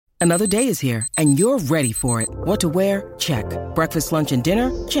Another day is here, and you're ready for it. What to wear? Check. Breakfast, lunch, and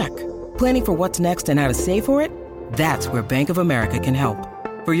dinner? Check. Planning for what's next and how to save for it? That's where Bank of America can help.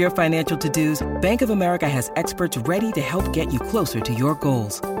 For your financial to-dos, Bank of America has experts ready to help get you closer to your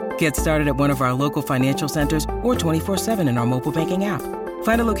goals. Get started at one of our local financial centers or 24/7 in our mobile banking app.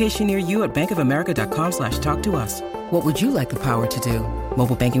 Find a location near you at bankofamerica.com/talktous. What would you like the power to do?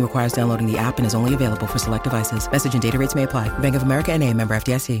 Mobile banking requires downloading the app and is only available for select devices. Message and data rates may apply. Bank of America N.A., member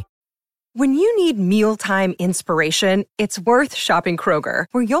FDIC. When you need mealtime inspiration, it's worth shopping Kroger,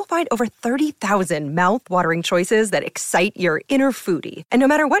 where you'll find over 30,000 mouth-watering choices that excite your inner foodie. And no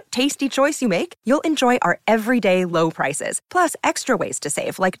matter what tasty choice you make, you'll enjoy our everyday low prices, plus extra ways to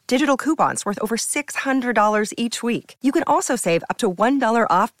save, like digital coupons worth over $600 each week. You can also save up to $1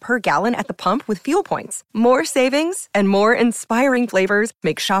 off per gallon at the pump with fuel points. More savings and more inspiring flavors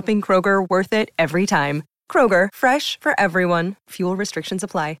make shopping Kroger worth it every time. Kroger, fresh for everyone. Fuel restrictions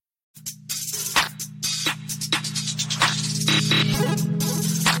apply.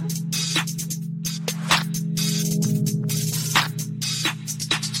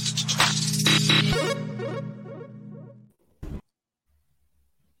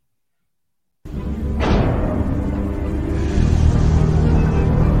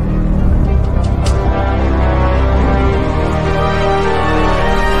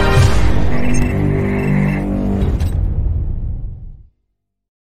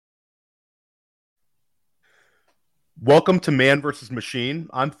 Welcome to Man vs. Machine.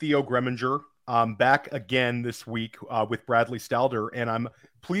 I'm Theo Greminger. I'm back again this week with Bradley Stalder, and I'm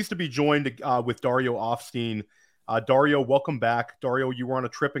pleased to be joined with Dario Offstein. Dario, welcome back. Dario, you were on a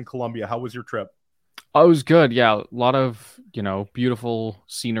trip in Colombia. How was your trip? Oh, it was good. Yeah, a lot of, beautiful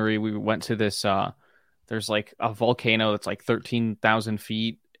scenery. We went to this, there's like a volcano that's like 13,000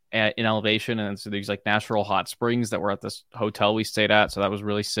 feet in elevation, and so these like natural hot springs that were at this hotel we stayed at, so that was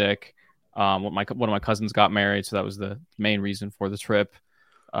really sick. One of my cousins got married, so that was the main reason for the trip.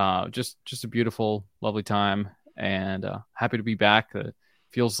 Just a beautiful, lovely time, and happy to be back. It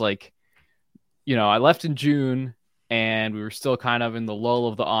feels like, I left in June, and we were still kind of in the lull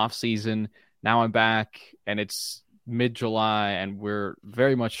of the off season. Now I'm back, and it's mid-July, and we're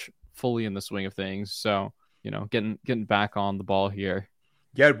very much fully in the swing of things. So, getting back on the ball here.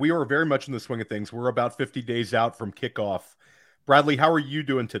 Yeah, we are very much in the swing of things. We're about 50 days out from kickoff. Bradley, how are you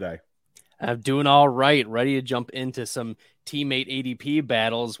doing today? I'm doing all right. Ready to jump into some teammate ADP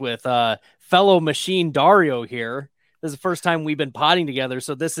battles with fellow machine Dario here. This is the first time we've been potting together,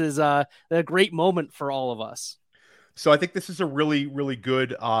 so this is a great moment for all of us. So I think this is a really, really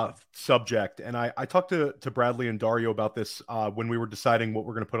good subject. And I talked to Bradley and Dario about this when we were deciding what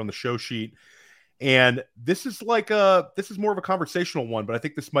we're going to put on the show sheet. And this is more of a conversational one, but I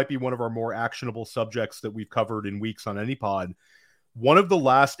think this might be one of our more actionable subjects that we've covered in weeks on any pod. One of the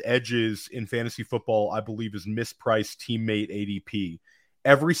last edges in fantasy football, I believe, is mispriced teammate ADP.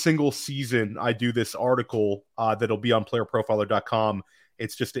 Every single season, I do this article that'll be on playerprofiler.com.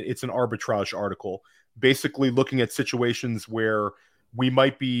 It's an arbitrage article, basically looking at situations where we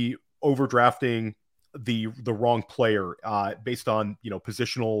might be overdrafting the wrong player based on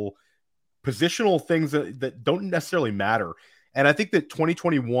positional things that don't necessarily matter. And I think that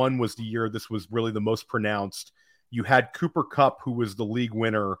 2021 was the year this was really the most pronounced. You had Cooper Kupp, who was the league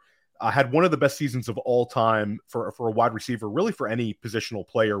winner, had one of the best seasons of all time for a wide receiver, really for any positional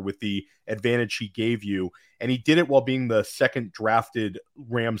player with the advantage he gave you. And he did it while being the second drafted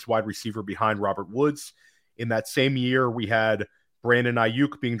Rams wide receiver behind Robert Woods. In that same year, we had Brandon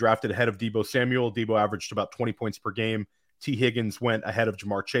Ayuk being drafted ahead of Deebo Samuel. Deebo averaged about 20 points per game. T. Higgins went ahead of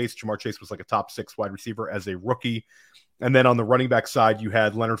Jamar Chase. Jamar Chase was like a top 6 wide receiver as a rookie. And then on the running back side, you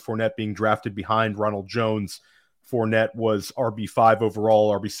had Leonard Fournette being drafted behind Ronald Jones. Fournette was RB5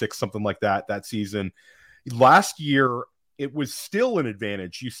 overall, RB6, something like that season. Last year, it was still an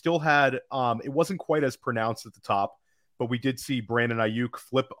advantage. You still had, it wasn't quite as pronounced at the top, but we did see Brandon Ayuk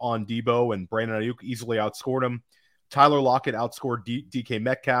flip on Deebo, and Brandon Ayuk easily outscored him. Tyler Lockett outscored DK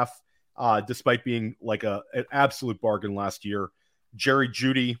Metcalf, despite being like an absolute bargain last year. Jerry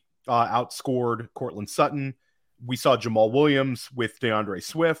Jeudy outscored Cortland Sutton. We saw Jamal Williams with DeAndre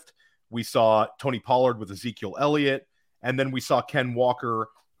Swift. We saw Tony Pollard with Ezekiel Elliott. And then we saw Ken Walker,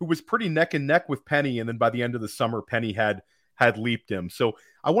 who was pretty neck and neck with Penny. And then by the end of the summer, Penny had leaped him. So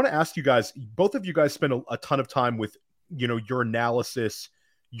I want to ask you guys, both of you guys spend a ton of time with, your analysis,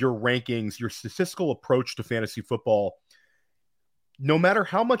 your rankings, your statistical approach to fantasy football. No matter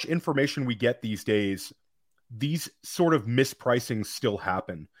how much information we get these days, these sort of mispricings still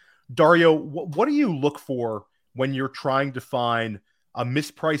happen. Dario, what do you look for when you're trying to find a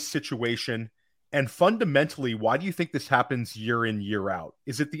mispriced situation And fundamentally, why do you think this happens year in, year out?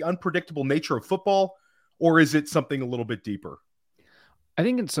 Is it the unpredictable nature of football, or is it something a little bit deeper? I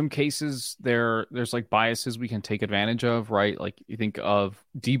think in some cases there's like biases we can take advantage of, right? Like you think of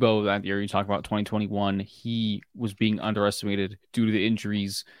Debo that year, you talk about 2021, he was being underestimated due to the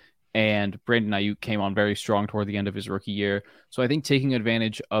injuries, and Brandon Ayuk came on very strong toward the end of his rookie year. So I think taking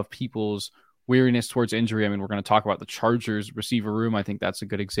advantage of people's weariness towards injury. I mean, we're going to talk about the Chargers receiver room. I think that's a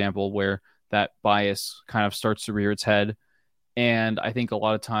good example where that bias kind of starts to rear its head. And I think a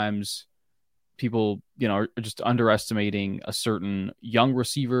lot of times people, are just underestimating a certain young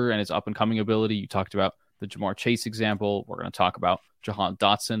receiver and his up and coming ability. You talked about the Jamar Chase example. We're going to talk about Jahan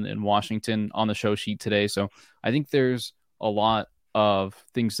Dotson in Washington on the show sheet today. So I think there's a lot of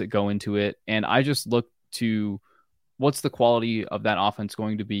things that go into it. And I just look to what's the quality of that offense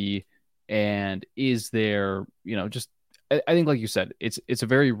going to be. And is there, I think like you said, it's a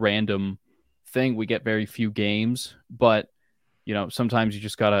very random thing. We get very few games, but sometimes you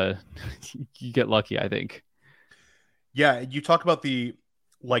just gotta you get lucky, I think. Yeah, you talk about the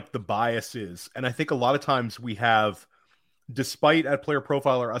biases, and I think a lot of times we have, despite at Player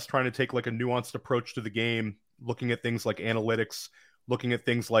Profiler us trying to take like a nuanced approach to the game, looking at things like analytics, looking at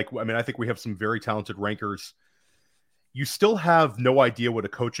things like, I think we have some very talented rankers. You still have no idea what a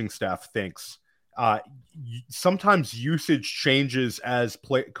coaching staff thinks. Sometimes usage changes as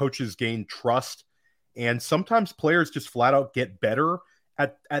coaches gain trust. And sometimes players just flat out get better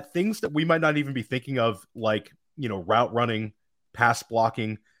at things that we might not even be thinking of, like, route running, pass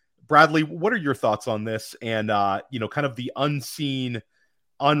blocking. Bradley, what are your thoughts on this? And, kind of the unseen,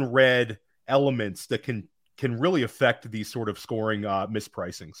 unread elements that can really affect these sort of scoring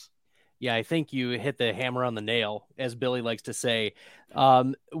mispricings. Yeah, I think you hit the hammer on the nail, as Billy likes to say.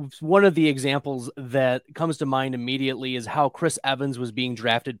 One of the examples that comes to mind immediately is how Chris Evans was being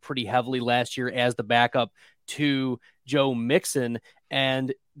drafted pretty heavily last year as the backup to Joe Mixon.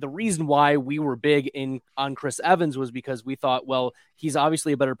 And the reason why we were big on Chris Evans was because we thought, well, he's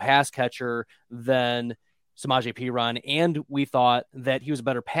obviously a better pass catcher than Samaje Perine, and we thought that he was a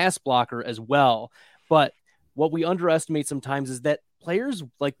better pass blocker as well. But what we underestimate sometimes is that players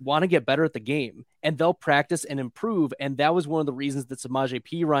want to get better at the game, and they'll practice and improve. And that was one of the reasons that Samaje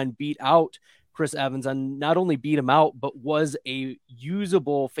Perine beat out Chris Evans, and not only beat him out, but was a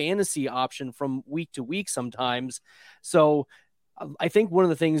usable fantasy option from week to week sometimes. So I think one of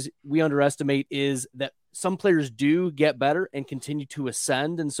the things we underestimate is that some players do get better and continue to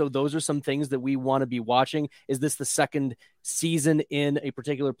ascend. And so those are some things that we want to be watching. Is this the second season in a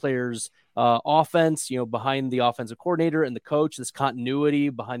particular player's offense, behind the offensive coordinator and the coach, this continuity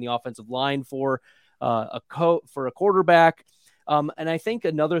behind the offensive line for a quarterback. And I think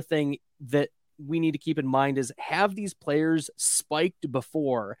another thing that we need to keep in mind is, have these players spiked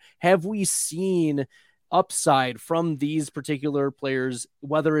before? Have we seen upside from these particular players,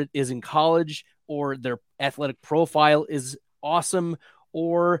 whether it is in college or their athletic profile is awesome,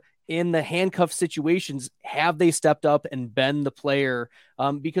 or in the handcuff situations, have they stepped up and been the player?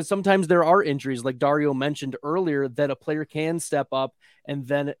 Because sometimes there are injuries, like Dario mentioned earlier, that a player can step up and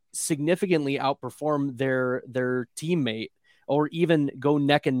then significantly outperform their teammate, or even go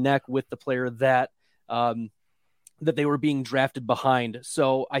neck and neck with the player that they were being drafted behind.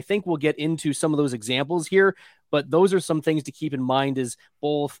 So I think we'll get into some of those examples here, but those are some things to keep in mind, is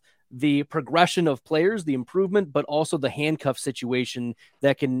both the progression of players, the improvement, but also the handcuff situation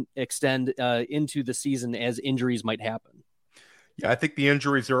that can extend into the season as injuries might happen. Yeah, I think the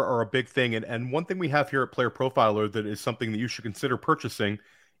injuries are a big thing. And one thing we have here at Player Profiler that is something that you should consider purchasing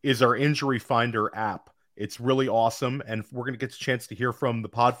is our Injury Finder app. It's really awesome, and we're going to get a chance to hear from the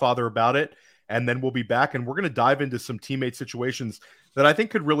Podfather about it. And then we'll be back, and we're going to dive into some teammate situations that I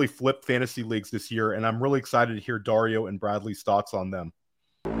think could really flip fantasy leagues this year. And I'm really excited to hear Dario and Bradley's thoughts on them.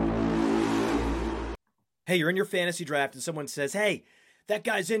 Hey, you're in your fantasy draft and someone says, hey, that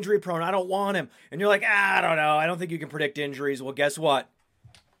guy's injury prone, I don't want him. And you're like, I don't know, I don't think you can predict injuries. Well, guess what?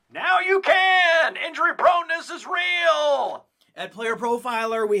 Now you can! Injury proneness is real! At Player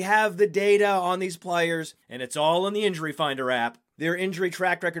Profiler, we have the data on these players, and it's all in the Injury Finder app. Their injury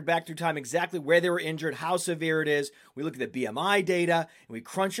track record back through time, exactly where they were injured, how severe it is. We look at the BMI data, and we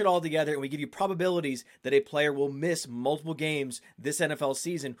crunch it all together, and we give you probabilities that a player will miss multiple games this NFL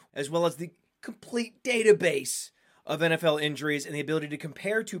season, as well as the complete database of NFL injuries and the ability to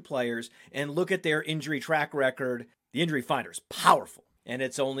compare two players and look at their injury track record. The Injury Finder is powerful, and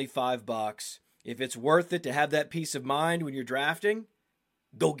it's only $5. If it's worth it to have that peace of mind when you're drafting,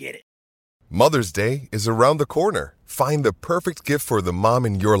 go get it. Mother's Day is around the corner. Find the perfect gift for the mom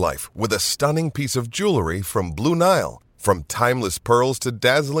in your life with a stunning piece of jewelry from Blue Nile. From timeless pearls to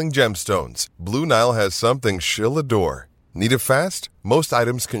dazzling gemstones, Blue Nile has something she'll adore. Need it fast? Most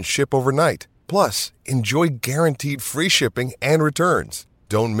items can ship overnight. Plus, enjoy guaranteed free shipping and returns.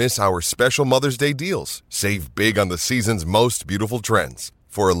 Don't miss our special Mother's Day deals. Save big on the season's most beautiful trends.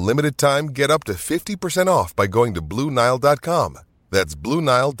 For a limited time, get up to 50% off by going to BlueNile.com. That's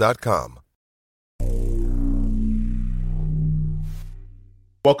BlueNile.com.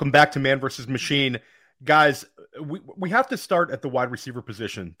 Welcome back to Man vs. Machine. Guys, we have to start at the wide receiver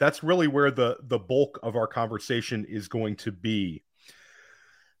position. That's really where the bulk of our conversation is going to be.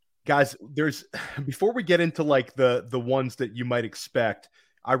 Guys, before we get into like the ones that you might expect,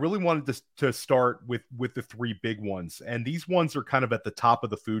 I really wanted to start with the three big ones. And these ones are kind of at the top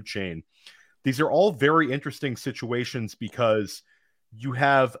of the food chain. These are all very interesting situations because you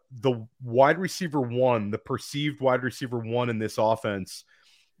have the wide receiver one, the perceived wide receiver one in this offense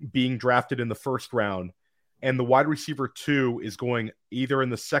being drafted in the first round, and the wide receiver two is going either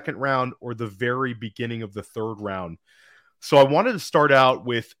in the second round or the very beginning of the third round. So I wanted to start out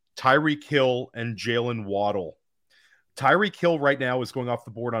with Tyreek Hill and Jalen Waddle. Tyreek Hill right now is going off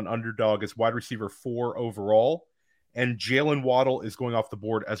the board on Underdog as wide receiver 4 overall, and Jalen Waddle is going off the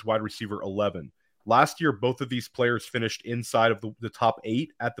board as wide receiver 11. Last year, both of these players finished inside of the top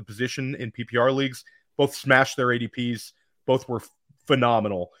 8 at the position in PPR leagues. Both smashed their ADPs. Both were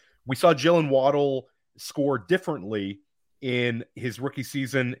phenomenal. We saw Jalen Waddle score differently in his rookie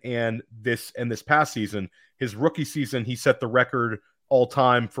season and this past season. His rookie season, he set the record all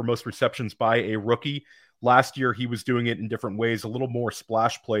time for most receptions by a rookie. Last year, he was doing it in different ways, a little more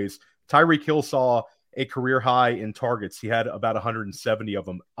splash plays. Tyreek Hill saw a career high in targets. He had about 170 of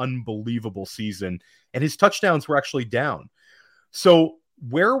them. Unbelievable season. And his touchdowns were actually down. So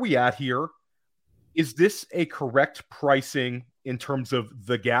where are we at here? Is this a correct pricing in terms of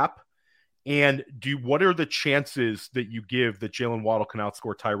the gap? And what are the chances that you give that Jalen Waddle can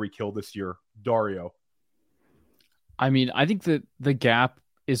outscore Tyreek Hill this year? Dario. I mean, I think that the gap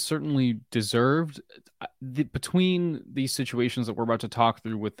is certainly deserved. Between these situations that we're about to talk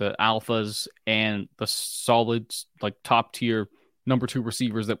through with the alphas and the solid, like top tier number 2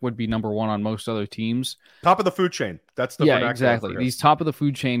 receivers that would be number 1 on most other teams. Top of the food chain. That's the vernacular. Exactly. These top of the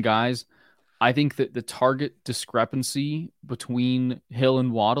food chain guys, I think that the target discrepancy between Hill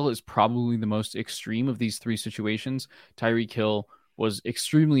and Waddle is probably the most extreme of these 3 situations. Tyreek Hill was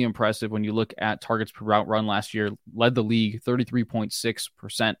extremely impressive when you look at targets per route run last year, led the league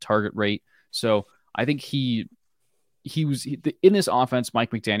 33.6% target rate. So I think he was in this offense.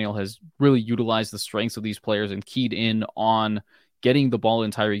 Mike McDaniel has really utilized the strengths of these players and keyed in on getting the ball in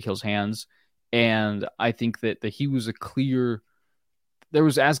Tyreek Hill's hands. And I think that he was there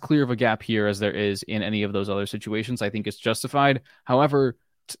was as clear of a gap here as there is in any of those other situations. I think it's justified. However,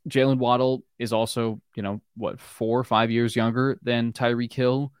 Jalen Waddle is also, 4 or 5 years younger than Tyreek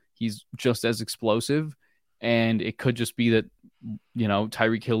Hill. He's just as explosive, and it could just be that,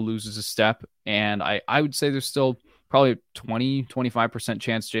 Tyreek Hill loses a step. And I would say there's still probably a 20-25%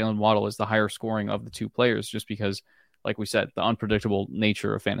 chance Jalen Waddle is the higher scoring of the 2 players, just because, like we said, the unpredictable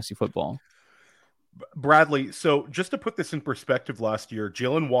nature of fantasy football. Bradley, so just to put this in perspective, last year,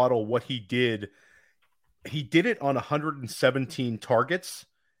 Jalen Waddle, what he did it on 117 targets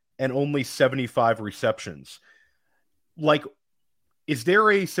and only 75 receptions. Like, is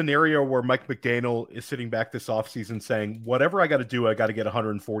there a scenario where Mike McDaniel is sitting back this offseason saying, whatever I got to do, I got to get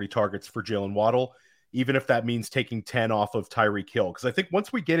 140 targets for Jalen Waddle, even if that means taking 10 off of Tyreek Hill? Because I think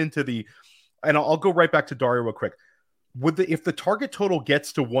once we get into and I'll go right back to Dario real quick. If the target total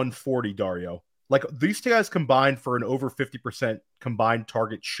gets to 140, Dario, like these 2 guys combined for an over 50% combined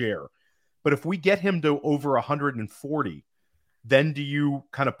target share. But if we get him to over 140, then do you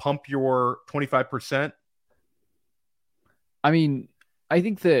kind of pump your 25%? I mean, I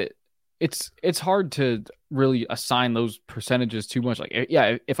think that it's hard to really assign those percentages too much. Like,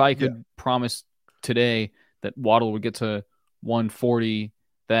 yeah, if I could promise today that Waddle would get to 140,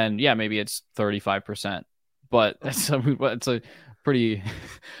 then yeah, maybe it's 35%. But it's a pretty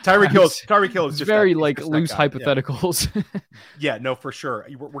Tyreek Hill is just very loose hypotheticals. Yeah, no, for sure.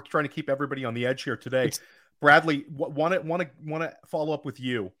 We're trying to keep everybody on the edge here today. Bradley, want to follow up with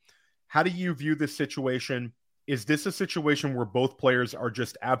you. How do you view this situation? Is this a situation where both players are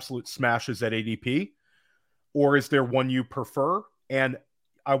just absolute smashes at ADP, or is there one you prefer? And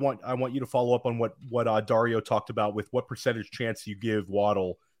I want you to follow up on what Dario talked about with what percentage chance you give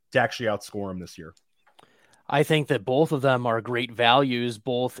Waddle to actually outscore him this year. I think that both of them are great values,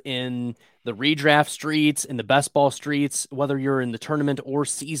 both in the redraft streets, in the best ball streets, whether you're in the tournament or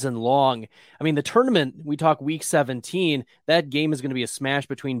season long. I mean, the tournament, we talk week 17, that game is going to be a smash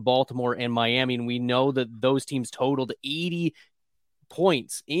between Baltimore and Miami. And we know that those teams totaled 80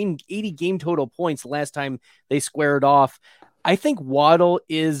 points, 80 game total points last time they squared off. I think Waddle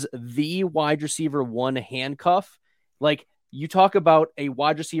is the wide receiver one handcuff. Like, you talk about a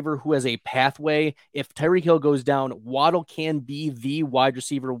wide receiver who has a pathway. If Tyreek Hill goes down, Waddle can be the wide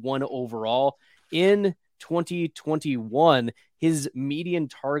receiver one overall. In 2021, his median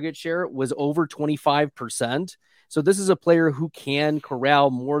target share was over 25%. So this is a player who can corral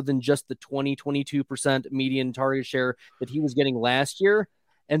more than just the 22% median target share that he was getting last year.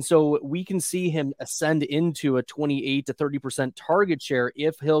 And so we can see him ascend into a 28 to 30% target share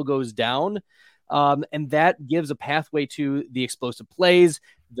if Hill goes down. And that gives a pathway to the explosive plays,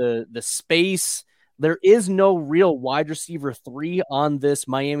 the space. There is no real wide receiver 3 on this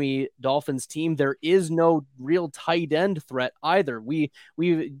Miami Dolphins team. There is no real tight end threat either.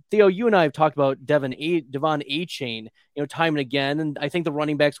 Theo, you and I have talked about Devon Achane, time and again, and I think the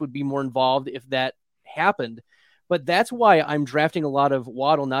running backs would be more involved if that happened. But that's why I'm drafting a lot of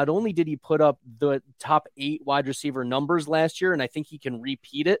Waddle. Not only did he put up the top 8 wide receiver numbers last year, and I think he can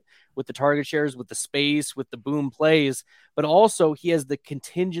repeat it with the target shares, with the space, with the boom plays, but also he has the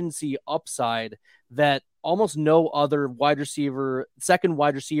contingency upside that almost no other second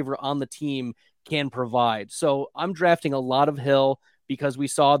wide receiver on the team can provide. So I'm drafting a lot of Hill because we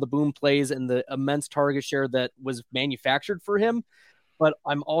saw the boom plays and the immense target share that was manufactured for him. But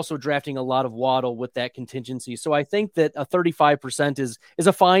I'm also drafting a lot of Waddle with that contingency. So I think that a 35% is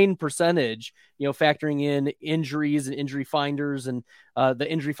a fine percentage, factoring in injuries and injury finders and the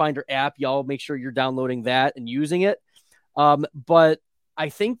injury finder app. Y'all make sure you're downloading that and using it. But I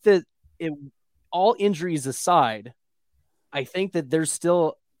think that all injuries aside, I think that there's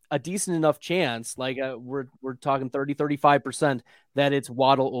still a decent enough chance, like we're talking 30-35%, that it's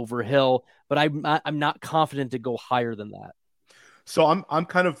Waddle over Hill. But I'm not confident to go higher than that. So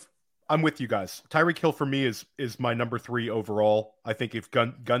I'm with you guys. Tyreek Hill for me is my number 3 overall. I think if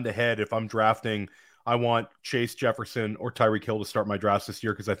gun to head, if I'm drafting, I want Chase, Jefferson, or Tyreek Hill to start my drafts this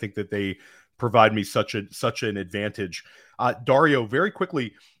year because I think that they provide me such an advantage. Dario, very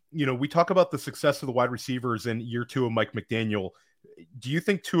quickly, we talk about the success of the wide receivers in year 2 of Mike McDaniel. Do you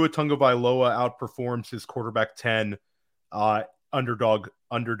think Tua Tagovailoa outperforms his quarterback 10 underdog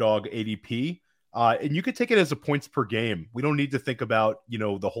ADP? And you could take it as a points per game. We don't need to think about,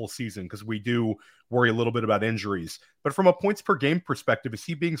 the whole season because we do worry a little bit about injuries. But from a points per game perspective, is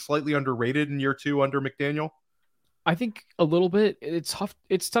he being slightly underrated in year 2 under McDaniel? I think a little bit. It's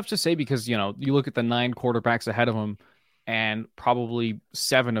tough to say because, you look at the 9 quarterbacks ahead of him and probably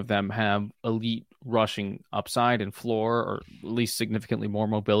 7 of them have elite rushing upside and floor, or at least significantly more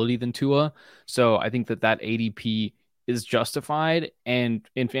mobility than Tua. So I think that ADP is justified. And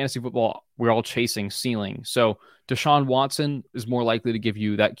in fantasy football, we're all chasing ceiling. So Deshaun Watson is more likely to give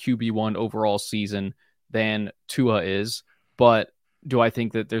you that QB1 overall season than Tua is. But do I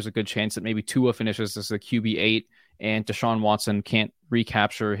think that there's a good chance that maybe Tua finishes as a QB8 and Deshaun Watson can't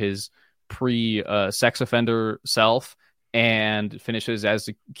recapture his pre-sex offender self and finishes as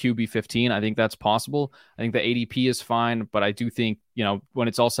a QB15? I think that's possible. I think the ADP is fine, but I do think, when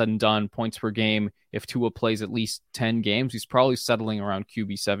it's all said and done, points per game, if Tua plays at least 10 games, he's probably settling around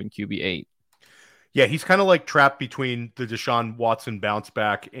QB7, QB8. Yeah, he's kind of like trapped between the Deshaun Watson bounce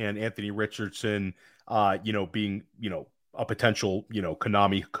back and Anthony Richardson, being, a potential,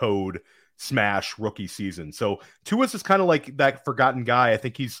 Konami code smash rookie season. So Tua's is kind of like that forgotten guy. I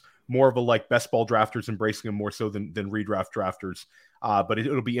think he's more of a best ball drafters embracing him more so than redraft drafters. But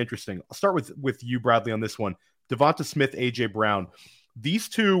it'll be interesting. I'll start with you, Bradley, on this one. Devonta Smith, AJ Brown. These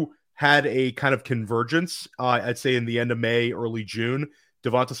two had a kind of convergence, I'd say in the end of May, early June.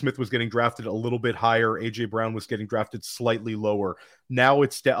 Devonta Smith was getting drafted a little bit higher. AJ Brown was getting drafted slightly lower. Now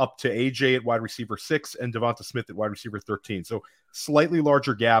it's up to AJ at wide receiver 6 and Devonta Smith at wide receiver 13. So slightly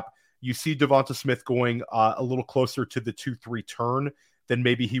larger gap. You see Devonta Smith going a little closer to the 2-3 turn than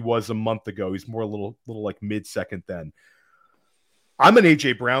maybe he was a month ago. He's more a little like mid-second then. I'm an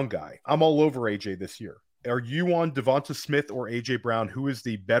AJ Brown guy. I'm all over AJ this year. Are you on Devonta Smith or AJ Brown? Who is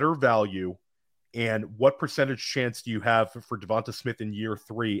the better value? And what percentage chance do you have for Devonta Smith in year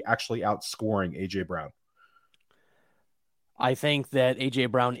 3 actually outscoring AJ Brown? I think that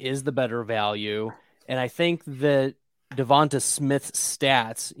AJ Brown is the better value. And I think that Devonta Smith's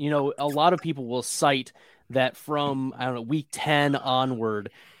stats, a lot of people will cite that from, week 10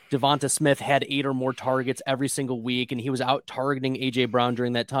 onward, Devonta Smith had 8 or more targets every single week, and he was out targeting A.J. Brown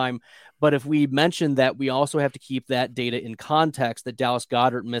during that time. But if we mention that, we also have to keep that data in context that Dallas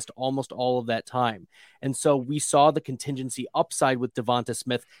Goedert missed almost all of that time. And so we saw the contingency upside with Devonta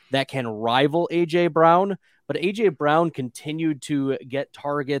Smith that can rival A.J. Brown, but A.J. Brown continued to get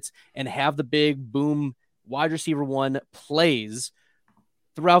targets and have the big boom wide receiver one plays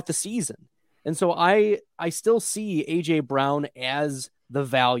throughout the season. And so I still see A.J. Brown as the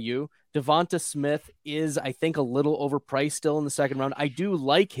value. Devonta Smith is, I think, a little overpriced still in the second round. I do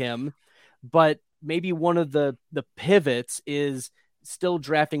like him, but maybe one of the pivots is still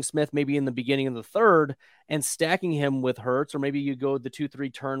drafting Smith maybe in the beginning of the third and stacking him with Hurts, or maybe you go the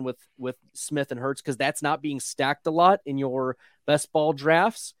 2-3 turn with Smith and Hurts, because that's not being stacked a lot in your best ball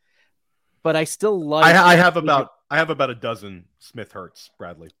drafts. But I still like. I have about a dozen Smith Hurts,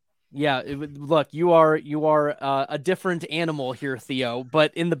 Bradley. Yeah, look, you are a different animal here, Theo.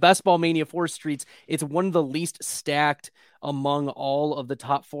 But in the Best Ball Mania 4 streets, it's one of the least stacked among all of the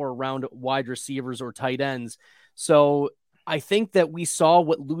top 4 round wide receivers or tight ends. So I think that we saw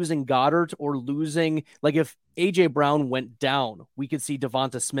what losing Goddard or losing, like if A.J. Brown went down, we could see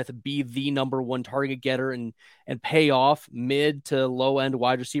Devonta Smith be the number 1 target getter and pay off mid to low end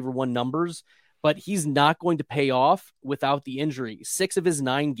wide receiver 1 numbers. But he's not going to pay off without the injury. 6 of his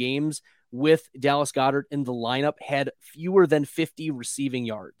 9 games with Dallas Goedert in the lineup had fewer than 50 receiving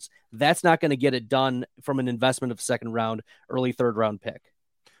yards. That's not going to get it done from an investment of second round, early third round pick.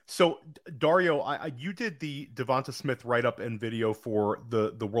 So, Dario, you did the Devonta Smith write-up and video for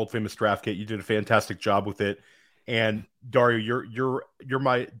the world-famous Draft Kit. You did a fantastic job with it. And, Dario, you're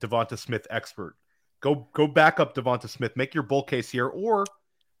my Devonta Smith expert. Go back up Devonta Smith. Make your bull case here, or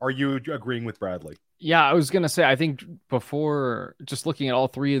are you agreeing with Bradley? Yeah, I was going to say, I think before just looking at all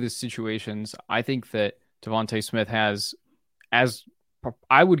 3 of these situations, I think that Devonta Smith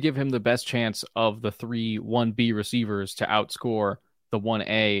I would give him the best chance of the 3 1B receivers to outscore the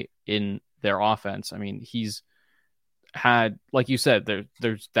 1A in their offense. I mean, he's had, like you said,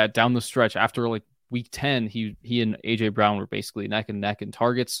 there's that down the stretch after like week 10, he and AJ Brown were basically neck and neck in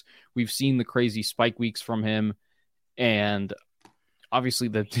targets. We've seen the crazy spike weeks from him, and obviously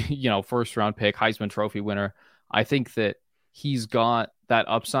the first round pick, Heisman Trophy winner. I think that he's got that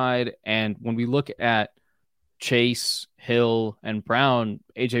upside. And when we look at Chase, Hill, and Brown,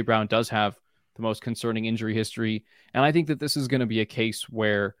 AJ Brown does have the most concerning injury history. And I think that this is going to be a case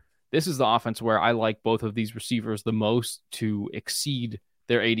where this is the offense where I like both of these receivers the most to exceed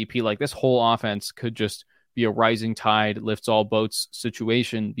their ADP. Like, this whole offense could just be a rising tide lifts all boats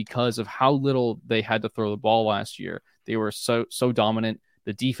situation because of how little they had to throw the ball last year. They were so dominant.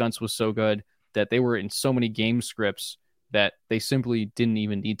 The defense was so good that they were in so many game scripts that they simply didn't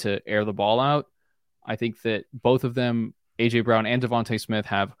even need to air the ball out. I think that both of them, AJ Brown and Devonta Smith,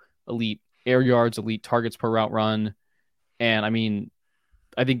 have elite air yards, elite targets per route run. And I mean,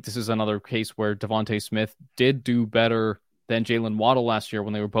 I think this is another case where Devonta Smith did do better than Jalen Waddle last year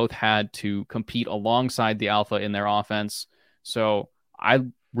when they were both had to compete alongside the alpha in their offense. So I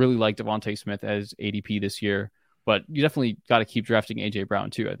really like Devonta Smith as ADP this year, but you definitely got to keep drafting AJ Brown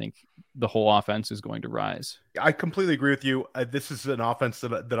too. I think the whole offense is going to rise. I completely agree with you. This is an offense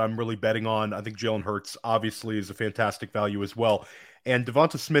that I'm really betting on. I think Jalen Hurts obviously is a fantastic value as well. And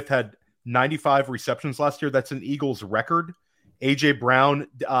Devonta Smith had 95 receptions last year. That's an Eagles record. AJ Brown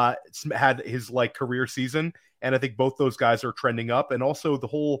had his career season, and I think both those guys are trending up. And also the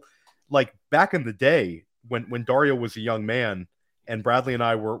whole, back in the day when Dario was a young man and Bradley and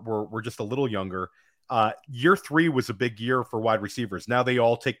I were just a little younger, year 3 was a big year for wide receivers. Now they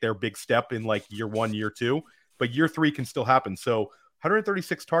all take their big step in year 1, year 2, but year 3 can still happen. So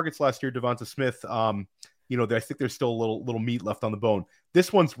 136 targets last year, Devonta Smith. I think there's still a little meat left on the bone.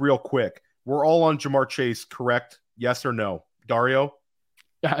 This one's real quick. We're all on Jamar Chase, correct? Yes or no? Dario?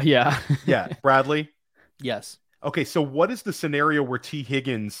 Yeah. Yeah. Bradley? Yes. Okay, so what is the scenario where T.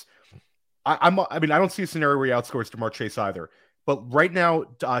 Higgins? I don't see a scenario where he outscores Jamar Chase either. But right now,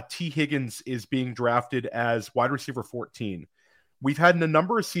 T. Higgins is being drafted as wide receiver 14. We've had in a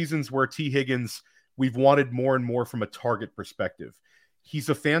number of seasons where T. Higgins, we've wanted more and more from a target perspective. He's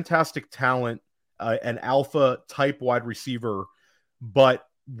a fantastic talent, an alpha type wide receiver, but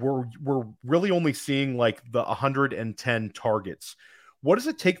we're really only seeing the 110 targets. What does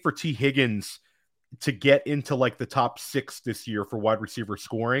it take for T. Higgins to get into the top 6 this year for wide receiver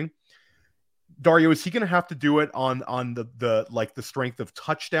scoring? Dario, is he going to have to do it on the strength of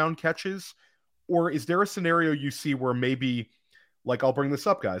touchdown catches, or is there a scenario you see where maybe, I'll bring this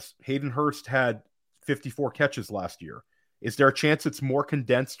up, guys, Hayden Hurst had 54 catches last year. Is there a chance it's more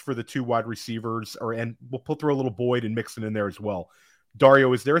condensed for the 2 wide receivers, and we'll throw a little Boyd and Mixon in there as well?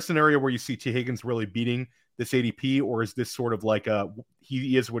 Dario, is there a scenario where you see T. Higgins really beating this ADP, or is this sort of like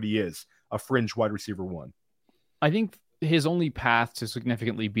he is what he is, a fringe wide receiver one? I think his only path to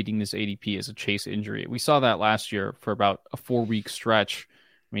significantly beating this ADP is a Chase injury. We saw that last year for about a 4-week stretch.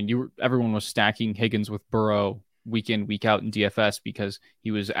 I mean, everyone was stacking Higgins with Burrow week in, week out in DFS because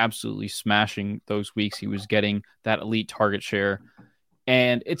he was absolutely smashing those weeks. He was getting that elite target share.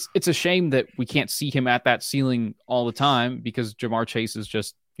 And it's a shame that we can't see him at that ceiling all the time because Jamar Chase is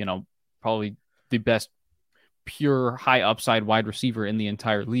just, probably the best pure high upside wide receiver in the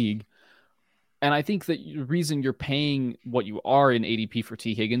entire league. And I think that the reason you're paying what you are in ADP for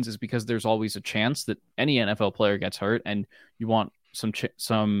T. Higgins is because there's always a chance that any NFL player gets hurt and you want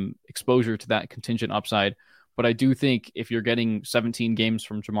some exposure to that contingent upside. But I do think if you're getting 17 games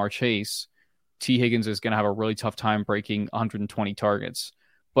from Jamar Chase, T. Higgins is going to have a really tough time breaking 120 targets.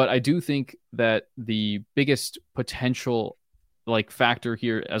 But I do think that the biggest potential factor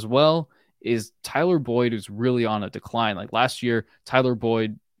here as well is Tyler Boyd is really on a decline. Like last year, Tyler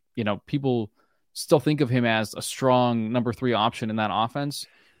Boyd, people still think of him as a strong number 3 option in that offense,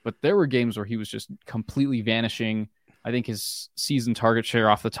 but there were games where he was just completely vanishing. I think his season target share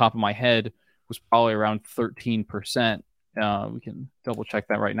off the top of my head was probably around 13%. We can double check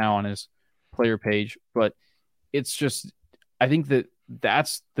that right now on his player page, but it's just, I think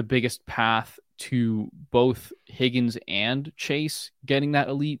that's the biggest path to both Higgins and Chase getting that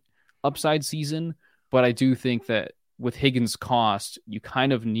elite upside season. But I do think that with Higgins' cost, you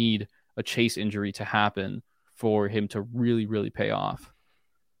kind of need a Chase injury to happen for him to really, really pay off.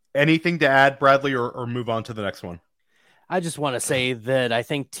 Anything to add, Bradley, or move on to the next one? I just want to say that I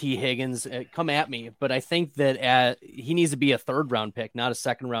think T. Higgins, come at me, but I think that he needs to be a 3rd round pick, not a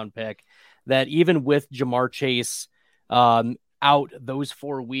 2nd round pick. That even with Jamar Chase out those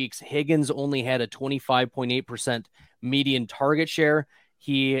 4 weeks, Higgins only had a 25.8% median target share.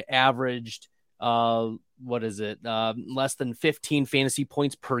 He averaged, less than 15 fantasy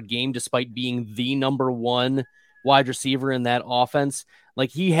points per game, despite being the number 1 wide receiver in that offense. Like,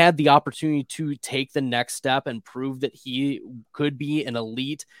 he had the opportunity to take the next step and prove that he could be an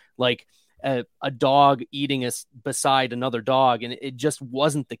elite, like a dog eating beside another dog. And it just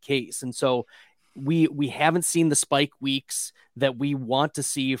wasn't the case. And so we haven't seen the spike weeks that we want to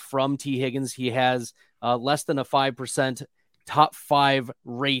see from T. Higgins. He has less than a 5% top 5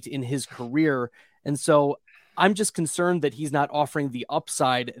 rate in his career. And so I'm just concerned that he's not offering the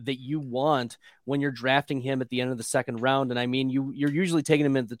upside that you want when you're drafting him at the end of the 2nd round. And I mean, you're usually taking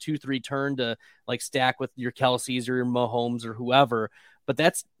him at the 2-3 turn to stack with your Kelce's or your Mahomes or whoever. But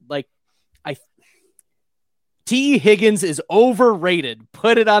that's T. Higgins is overrated.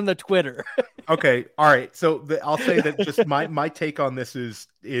 Put it on the Twitter. Okay. All right. So I'll say that just my take on this is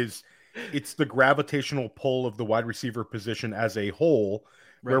it's the gravitational pull of the wide receiver position as a whole,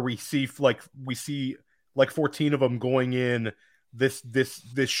 right, where we see 14 of them going in this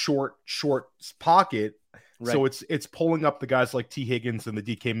short pocket. Right. So it's pulling up the guys like T. Higgins and the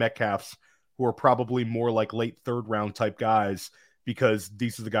DK Metcalfs, who are probably more like late 3rd round type guys, because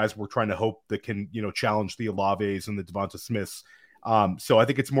these are the guys we're trying to hope that can, challenge the Olaves and the Devonta Smiths. So I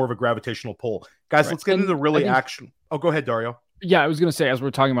think it's more of a gravitational pull. Guys, right, let's get into the really action. Oh, go ahead, Dario. Yeah, I was going to say, as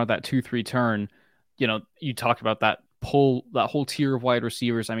we're talking about that 2-3 turn, you talked about that pull, that whole tier of wide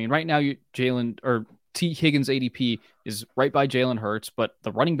receivers. I mean, right now, T. Higgins ADP is right by Jalen Hurts, but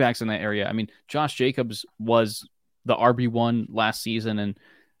the running backs in that area, I mean, Josh Jacobs was the RB1 last season, and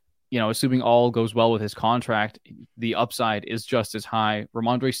assuming all goes well with his contract, the upside is just as high.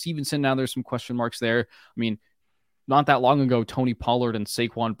 Ramondre Stevenson, now there's some question marks there. I mean, not that long ago, Tony Pollard and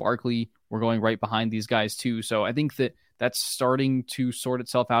Saquon Barkley were going right behind these guys too. So I think that's starting to sort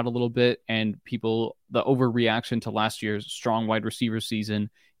itself out a little bit, and the overreaction to last year's strong wide receiver season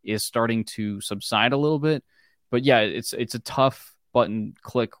is starting to subside a little bit. But yeah, it's a tough button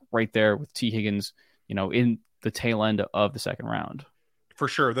click right there with T. Higgins, in the tail end of the 2nd round. For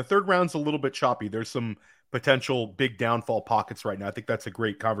sure. The 3rd round's a little bit choppy. There's some potential big downfall pockets right now. I think that's a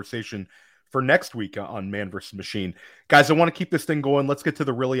great conversation for next week on Man vs. Machine. Guys, I want to keep this thing going. Let's get to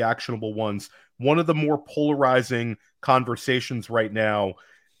the really actionable ones. One of the more polarizing conversations right now,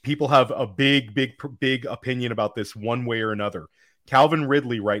 people have a big opinion about this one way or another. Calvin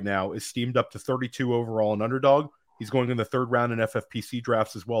Ridley right now is steamed up to 32 overall and underdog. He's going in the 3rd round in FFPC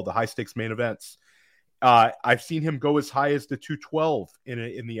drafts as well, the high-stakes main events. I've seen him go as high as the 212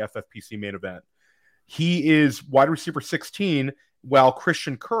 in the FFPC main event. He is wide receiver 16, while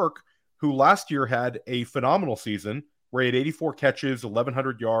Christian Kirk, who last year had a phenomenal season, where he had 84 catches,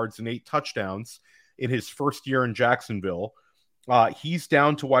 1,100 yards, and 8 touchdowns in his first year in Jacksonville, he's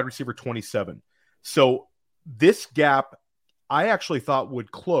down to wide receiver 27. So this gap, I actually thought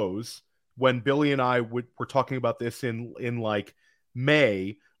would close when Billy and I were talking about this in like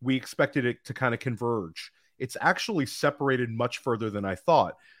May. We expected it to kind of converge. It's actually separated much further than I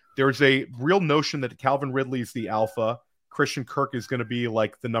thought. There's a real notion that Calvin Ridley is the alpha. Christian Kirk is going to be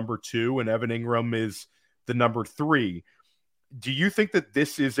like the number 2, and Evan Ingram is the number 3. Do you think that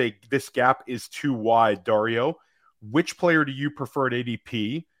this gap is too wide, Dario? Which player do you prefer at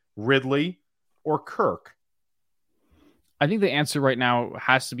ADP, Ridley or Kirk? I think the answer right now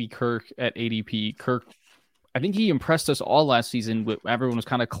has to be Kirk at ADP. Kirk, I think he impressed us all last season. Everyone was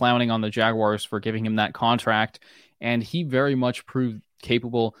kind of clowning on the Jaguars for giving him that contract, and he very much proved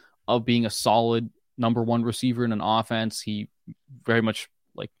capable of being a solid number 1 receiver in an offense. He very much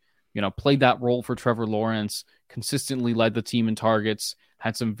played that role for Trevor Lawrence, consistently led the team in targets,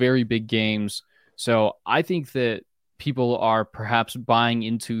 had some very big games. So I think that people are perhaps buying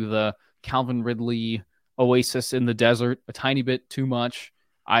into the Calvin Ridley oasis in the desert a tiny bit too much.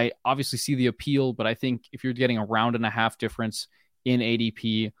 I obviously see the appeal, but I think if you're getting a round and a half difference in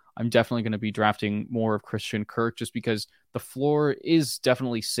ADP, I'm definitely going to be drafting more of Christian Kirk just because the floor is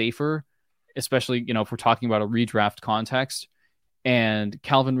definitely safer, especially, if we're talking about a redraft context. And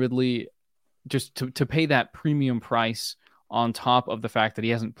Calvin Ridley, just to pay that premium price on top of the fact that he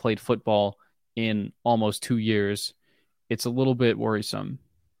hasn't played football in almost 2 years, it's a little bit worrisome.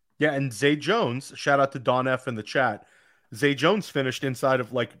 Yeah, and Zay Jones, shout out to Don F in the chat. Zay Jones finished inside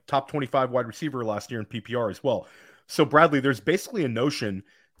of top 25 wide receiver last year in PPR as well. So Bradley, there's basically a notion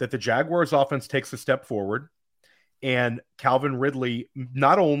that the Jaguars offense takes a step forward and Calvin Ridley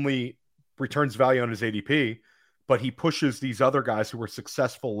not only returns value on his ADP, but he pushes these other guys who were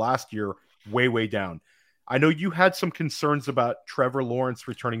successful last year way, way down. I know you had some concerns about Trevor Lawrence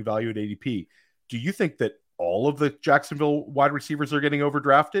returning value at ADP. Do you think that all of the Jacksonville wide receivers are getting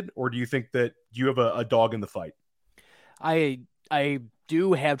overdrafted, or do you think that you have a dog in the fight? I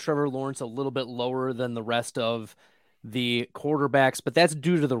do have Trevor Lawrence a little bit lower than the rest of the quarterbacks, but that's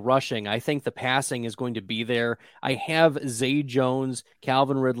due to the rushing. I think the passing is going to be there. I have Zay Jones,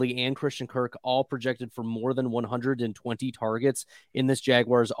 Calvin Ridley, and Christian Kirk all projected for more than 120 targets in this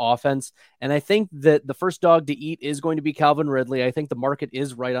Jaguars offense. And I think that the first dog to eat is going to be Calvin Ridley. I think the market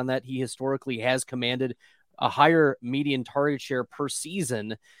is right on that. He historically has commanded a higher median target share per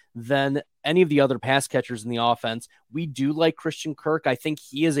season than any of the other pass catchers in the offense. We do like Christian Kirk. I think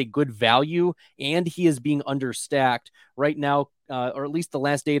he is a good value, and he is being understacked right now, or at least the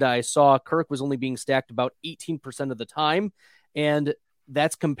last data I saw, Kirk was only being stacked about 18% of the time, and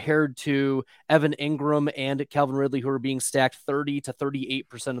that's compared to Evan Ingram and Calvin Ridley, who are being stacked 30 to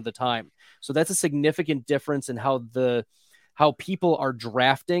 38% of the time. So that's a significant difference in how people are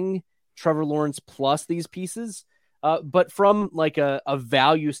drafting Trevor Lawrence plus these pieces. But from like a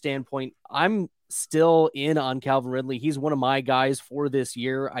value standpoint, I'm still in on Calvin Ridley. He's one of my guys for this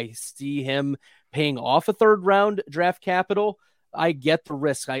year. I see him paying off a 3rd round draft capital. I get the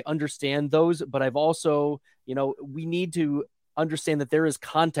risk. I understand those, but I've also, we need to understand that there is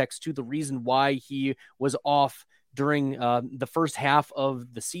context to the reason why he was off during the first half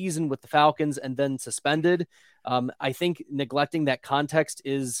of the season with the Falcons and then suspended. I think neglecting that context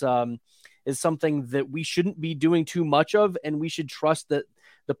is something that we shouldn't be doing too much of, and we should trust that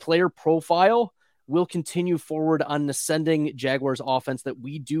the player profile will continue forward on an ascending Jaguars offense that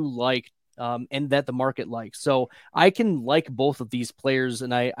we do like and that the market likes. So I can like both of these players,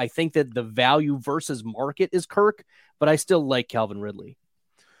 and I think that the value versus market is Kirk, but I still like Calvin Ridley.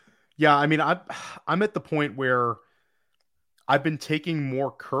 Yeah, I mean, I'm at the point where I've been taking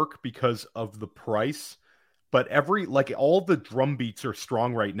more Kirk because of the price, but all the drum beats are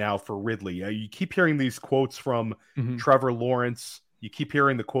strong right now for Ridley. You keep hearing these quotes from Trevor Lawrence. You keep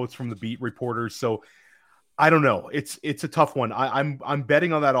hearing the quotes from the beat reporters. So I don't know. It's a tough one. I'm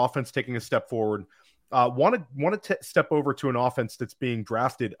betting on that offense taking a step forward. Want to step over to an offense that's being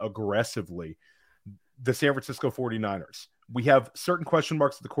drafted aggressively, the San Francisco 49ers. We have certain question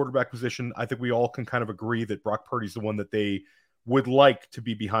marks at the quarterback position. I think we all can kind of agree that Brock Purdy's the one that they would like to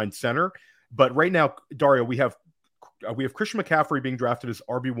be behind center. But right now, Dario, we have Christian McCaffrey being drafted as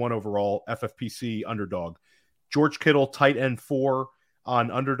RB1 overall, FFPC underdog. George Kittle, tight end 4 on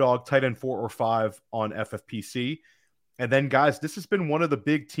underdog, tight end 4 or 5 on FFPC. And then, guys, this has been one of the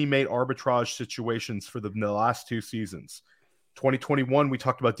big teammate arbitrage situations for the last 2 seasons. 2021, we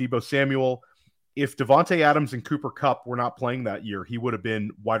talked about Deebo Samuel. If Devontae Adams and Cooper Kupp were not playing that year, he would have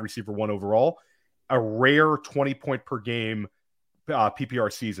been wide receiver 1 overall. A rare 20-point per game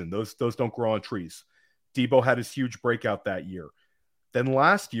PPR season. Those don't grow on trees. Deebo had his huge breakout that year. Then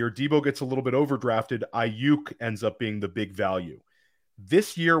last year, Deebo gets a little bit overdrafted. Ayuk ends up being the big value.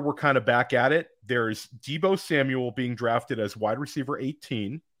 This year, we're kind of back at it. There's Deebo Samuel being drafted as wide receiver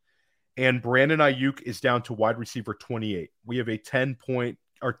 18, and Brandon Ayuk is down to wide receiver 28. We have a 10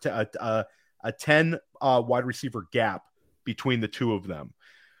 wide receiver gap between the two of them.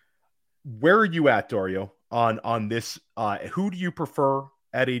 Where are you at, Dario, on this? Who do you prefer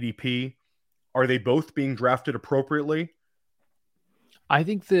at ADP? Are they both being drafted appropriately? I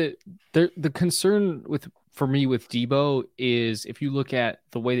think that the concern for me with Deebo is if you look at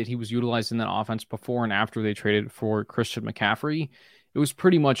the way that he was utilized in that offense before and after they traded for Christian McCaffrey, it was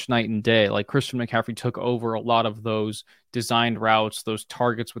pretty much night and day. Like Christian McCaffrey took over a lot of those designed routes, those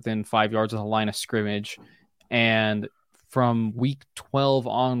targets within 5 yards of the line of scrimmage. And from week 12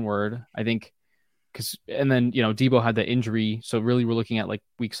 onward, I think, and then, Deebo had the injury. So really we're looking at like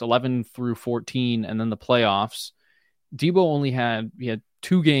weeks 11 through 14 and then the playoffs. Deebo he had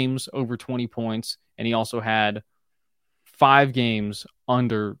 2 games over 20 points, and he also had 5 games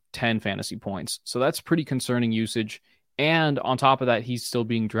under 10 fantasy points. So that's pretty concerning usage. And on top of that, he's still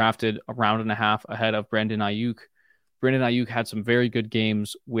being drafted a round and a half ahead of Brandon Ayuk. Brandon Ayuk had some very good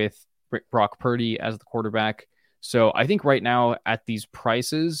games with Brock Purdy as the quarterback. So I think right now at these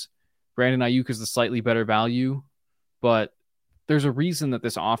prices, Brandon Ayuk is the slightly better value, but there's a reason that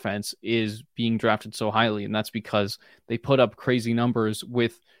this offense is being drafted so highly, and that's because they put up crazy numbers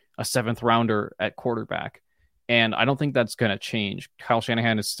with a 7th rounder at quarterback. And I don't think that's going to change. Kyle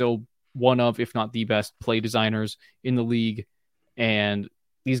Shanahan is still one of, if not the best play designers in the league. And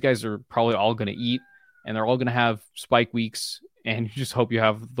these guys are probably all going to eat, and they're all going to have spike weeks. And you just hope you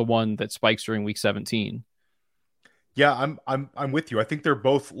have the one that spikes during week 17. Yeah, I'm with you. I think they're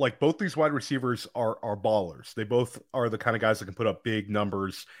both these wide receivers are ballers. They both are the kind of guys that can put up big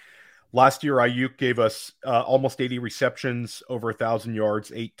numbers. Last year, Ayuk gave us almost 80 receptions, over 1,000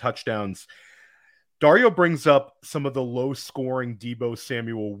 yards, 8 touchdowns. Dario brings up some of the low-scoring Deebo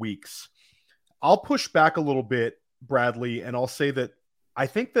Samuel weeks. I'll push back a little bit, Bradley, and I'll say that I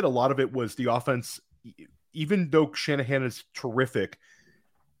think that a lot of it was the offense. Even though Shanahan is terrific,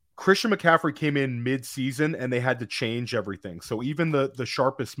 Christian McCaffrey came in mid-season and they had to change everything. So even the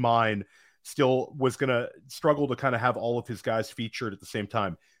sharpest mind still was going to struggle to kind of have all of his guys featured at the same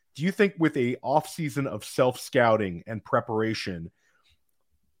time. Do you think with a off-season of self-scouting and preparation,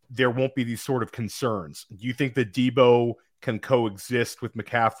 there won't be these sort of concerns? Do you think that Deebo can coexist with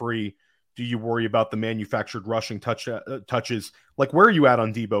McCaffrey? Do you worry about the manufactured rushing touches? Like, where are you at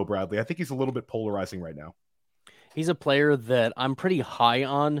on Deebo, Bradley? I think he's a little bit polarizing right now. He's a player that I'm pretty high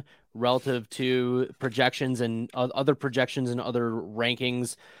on relative to projections and other projections and other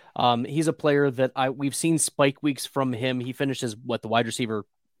rankings. He's a player that we've seen spike weeks from him. He finished as the wide receiver,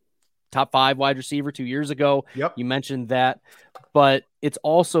 top 5 wide receiver 2 years ago. Yep. You mentioned that, but it's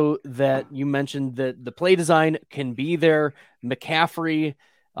also that you mentioned that the play design can be there. McCaffrey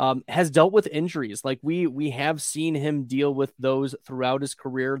has dealt with injuries. Like we have seen him deal with those throughout his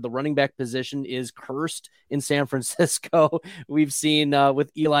career. The running back position is cursed in San Francisco. We've seen with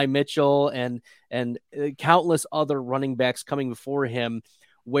Eli Mitchell and countless other running backs coming before him,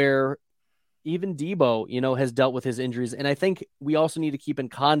 where even Deebo, has dealt with his injuries. And I think we also need to keep in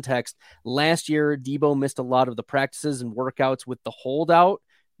context, last year, Deebo missed a lot of the practices and workouts with the holdout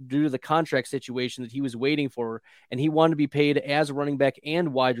due to the contract situation that he was waiting for, and he wanted to be paid as a running back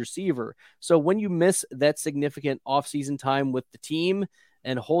and wide receiver. So when you miss that significant offseason time with the team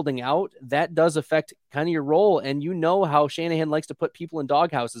and holding out, that does affect kind of your role. And how Shanahan likes to put people in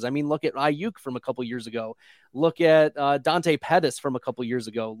doghouses. I mean, look at Ayuk from a couple years ago. Look at Dante Pettis from a couple years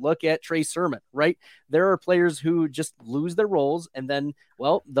ago. Look at Trey Sermon, right? There are players who just lose their roles, and then,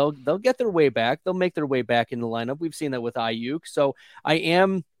 they'll get their way back. They'll make their way back in the lineup. We've seen that with Ayuk. So I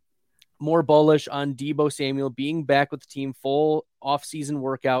am more bullish on Deebo Samuel being back with the team, full off-season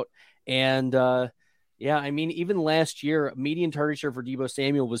workout. And even last year, median target share for Deebo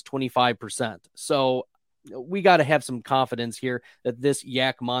Samuel was 25%. So we got to have some confidence here that this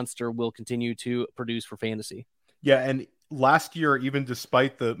yak monster will continue to produce for fantasy. Yeah, and last year, even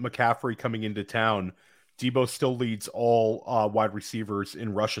despite the McCaffrey coming into town, Deebo still leads all wide receivers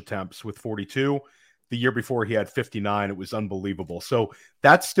in rush attempts with 42. The year before he had 59. It was unbelievable. So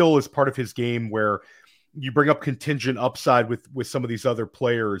that still is part of his game where you bring up contingent upside with some of these other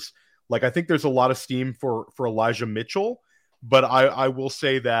players. Like, I think there's a lot of steam for Elijah Mitchell, but I will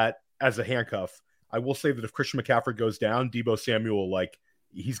say that as a handcuff, I will say that if Christian McCaffrey goes down, Deebo Samuel,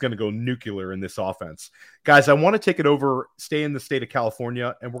 he's going to go nuclear in this offense. Guys, I want to take it over, stay in the state of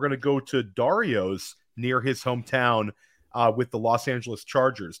California, and we're going to go to Dario's near his hometown with the Los Angeles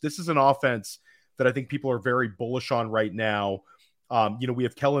Chargers. This is an offense that I think people are very bullish on right now. We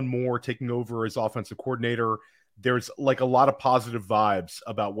have Kellen Moore taking over as offensive coordinator. there's like a lot of positive vibes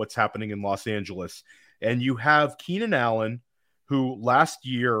about what's happening in Los Angeles. And you have Keenan Allen, who last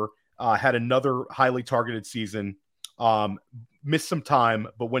year had another highly targeted season, missed some time,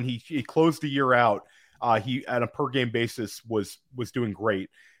 but when he closed the year out, he at a per game basis was doing great.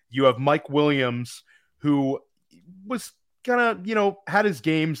 You have Mike Williams, who was kind of, had his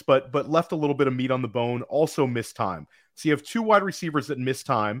games, but left a little bit of meat on the bone, also missed time. So you have two wide receivers that missed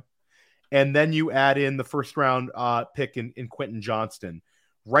time. And then you add in the first round pick in Quentin Johnston.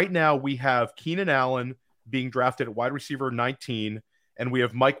 Right now, we have Keenan Allen being drafted at wide receiver 19, and we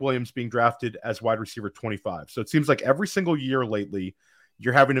have Mike Williams being drafted as wide receiver 25. So it seems like every single year lately,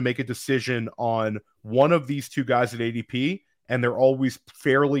 you're having to make a decision on one of these two guys at ADP, and they're always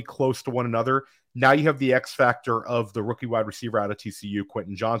fairly close to one another. Now you have the X factor of the rookie wide receiver out of TCU,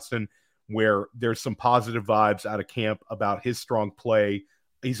 Quentin Johnston, where there's some positive vibes out of camp about his strong play.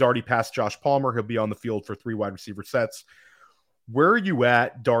 He's already passed Josh Palmer. He'll be on the field for 3 wide receiver sets. Where are you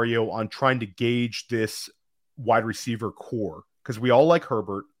at, Dario, on trying to gauge this wide receiver core? Because we all like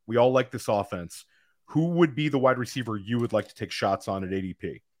Herbert. We all like this offense. Who would be the wide receiver you would like to take shots on at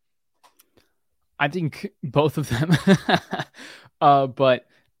ADP? I think both of them. But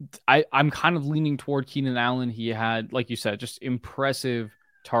I'm kind of leaning toward Keenan Allen. He had, like you said, just impressive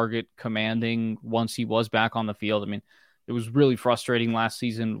target commanding once he was back on the field. I mean, it was really frustrating last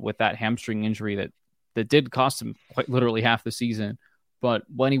season with that hamstring injury that did cost him quite literally half the season. But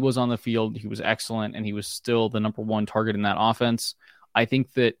when he was on the field, he was excellent, and he was still the number one target in that offense. I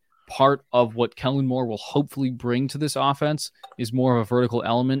think that part of what Kellen Moore will hopefully bring to this offense is more of a vertical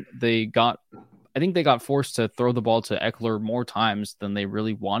element. I think they got forced to throw the ball to Eckler more times than they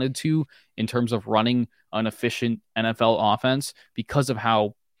really wanted to in terms of running an efficient NFL offense because of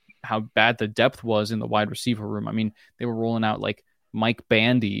how bad the depth was in the wide receiver room. I mean, they were rolling out like Mike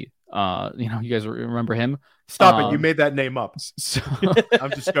Bandy. You guys remember him? Stop it. You made that name up. So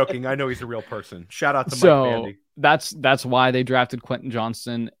I'm just joking. I know he's a real person. Shout out to Mike Bandy. That's why they drafted Quentin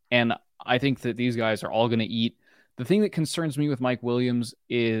Johnston. And I think that these guys are all going to eat. The thing that concerns me with Mike Williams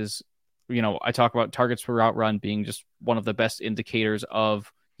is, I talk about targets per route run being just one of the best indicators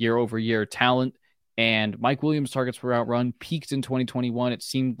of year over year talent. And Mike Williams' targets per route run peaked in 2021. It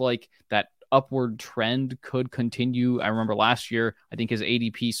seemed like that upward trend could continue. I remember last year, I think his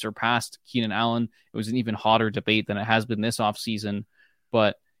ADP surpassed Keenan Allen. It was an even hotter debate than it has been this offseason.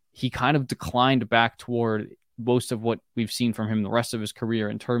 But he kind of declined back toward most of what we've seen from him the rest of his career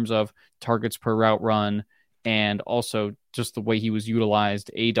in terms of targets per route run and also just the way he was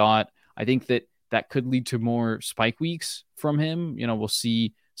utilized. ADOT. I think that could lead to more spike weeks from him. We'll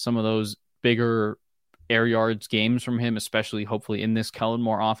see some of those bigger air yards games from him, especially hopefully in this Kellen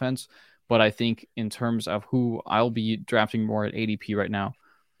Moore offense. But I think in terms of who I'll be drafting more at ADP right now,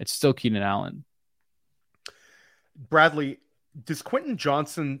 it's still Keenan Allen. Bradley, does Quentin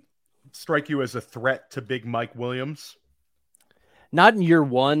Johnston strike you as a threat to big Mike Williams? Not in year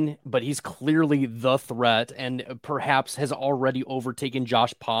one, but he's clearly the threat and perhaps has already overtaken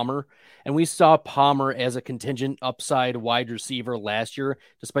Josh Palmer. And we saw Palmer as a contingent upside wide receiver last year,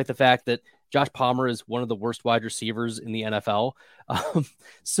 despite the fact that Josh Palmer is one of the worst wide receivers in the NFL.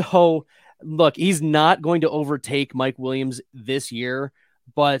 So, look, he's not going to overtake Mike Williams this year,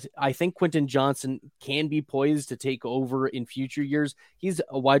 but I think Quentin Johnston can be poised to take over in future years. He's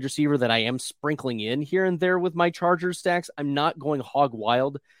a wide receiver that I am sprinkling in here and there with my Chargers stacks. I'm not going hog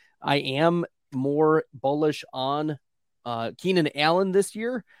wild. I am more bullish on Keenan Allen this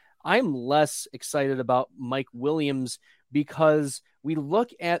year. I'm less excited about Mike Williams because we look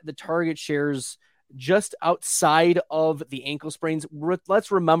at the target shares just outside of the ankle sprains.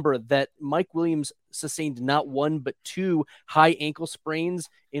 Let's remember that Mike Williams sustained not one, but 2 high ankle sprains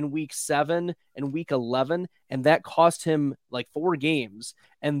in week 7 and week 11. And that cost him like 4 games.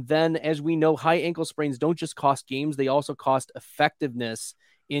 And then, as we know, high ankle sprains don't just cost games. They also cost effectiveness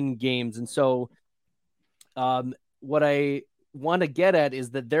in games. And so what I want to get at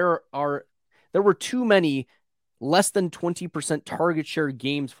is that there were too many less than 20% target share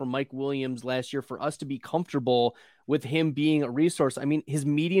games for Mike Williams last year for us to be comfortable with him being a resource. I mean, his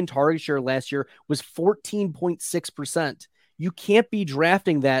median target share last year was 14.6%. You can't be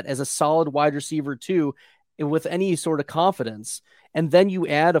drafting that as a solid wide receiver too, with any sort of confidence. And then you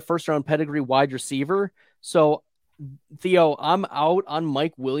add a first round pedigree wide receiver. So Theo, I'm out on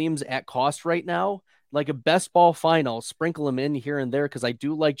Mike Williams at cost right now, like a best ball final, sprinkle him in here and there. Cause I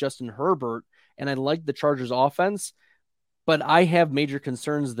do like Justin Herbert, and I like the Chargers offense, but I have major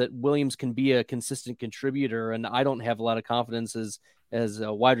concerns that Williams can be a consistent contributor, and I don't have a lot of confidence as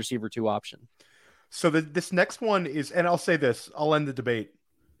a wide receiver 2 option. So this next one is, and I'll say this, I'll end the debate.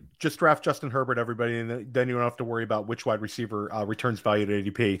 Just draft Justin Herbert, everybody, and then you don't have to worry about which wide receiver returns value to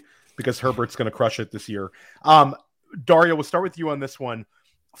ADP because Herbert's going to crush it this year. Dario, we'll start with you on this one.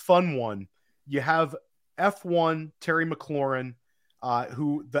 Fun one. You have F1 Terry McLaurin,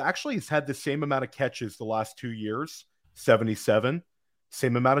 who actually has had the same amount of catches the last 2 years, 77.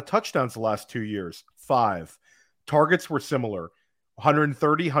 Same amount of touchdowns the last 2 years, 5. Targets were similar,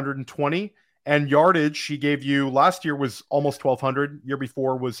 130, 120. And yardage she gave you last year was almost 1,200. Year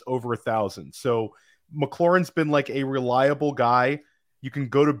before was over 1,000. So McLaurin's been like a reliable guy. You can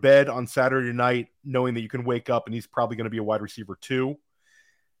go to bed on Saturday night knowing that you can wake up and he's probably going to be a wide receiver 2.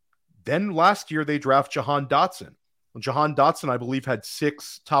 Then last year they draft Jahan Dotson. Jahan Dotson, I believe, had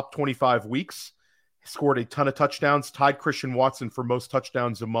 6 top 25 weeks, scored a ton of touchdowns, tied Christian Watson for most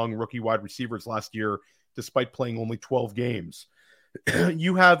touchdowns among rookie wide receivers last year, despite playing only 12 games.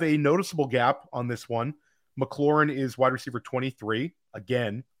 You have a noticeable gap on this one. McLaurin is wide receiver 23,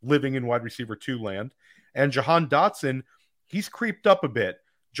 again, living in wide receiver 2 land. And Jahan Dotson, he's creeped up a bit.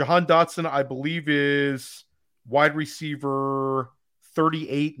 Jahan Dotson, I believe, is wide receiver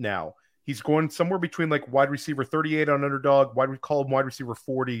 38 now. He's going somewhere between like wide receiver 38 on Underdog, call him wide receiver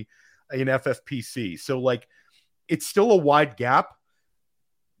 40 in FFPC. So like it's still a wide gap.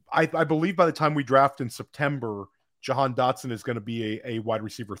 I believe by the time we draft in September, Jahan Dotson is going to be a wide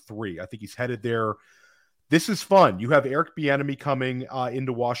receiver 3. I think he's headed there. This is fun. You have Eric Bieniemy coming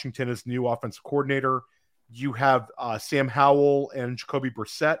into Washington as new offensive coordinator. You have Sam Howell and Jacoby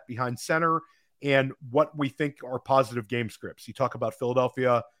Brissett behind center, and what we think are positive game scripts. You talk about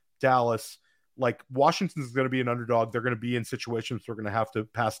Philadelphia, Dallas. Like Washington's going to be an underdog. They're going to be in situations where they're going to have to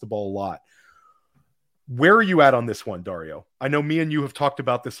pass the ball a lot. Where are you at on this one, Dario? I know me and you have talked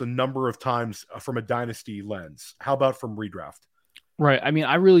about this a number of times from a dynasty lens. How about from redraft? Right. I mean,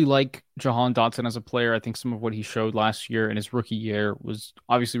 I really like Jahan Dotson as a player. I think some of what he showed last year in his rookie year was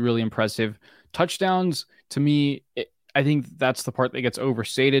obviously really impressive. Touchdowns, to me, I think that's the part that gets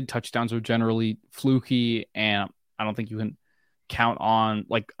overstated. Touchdowns are generally fluky, and I don't think you can count on,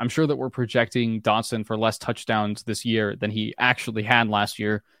 like, I'm sure that we're projecting Dotson for less touchdowns this year than he actually had last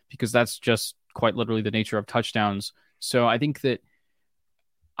year, because that's just quite literally the nature of touchdowns. So I think that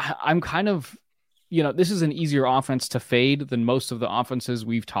I'm kind of, this is an easier offense to fade than most of the offenses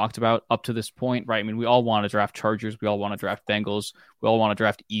we've talked about up to this point, right? I mean, we all want to draft Chargers. We all want to draft Bengals. We all want to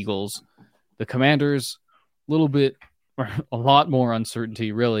draft Eagles. The Commanders, a lot more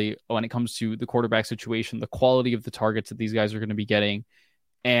uncertainty, really, when it comes to the quarterback situation, the quality of the targets that these guys are going to be getting.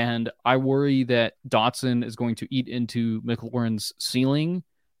 And I worry that Dotson is going to eat into McLaurin's ceiling,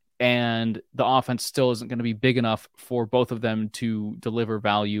 and the offense still isn't going to be big enough for both of them to deliver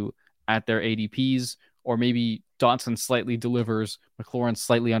value at their ADPs, or maybe Dotson slightly delivers, McLaurin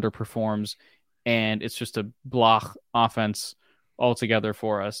slightly underperforms, and it's just a blah offense altogether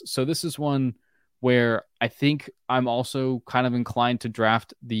for us. So this is one where I think I'm also kind of inclined to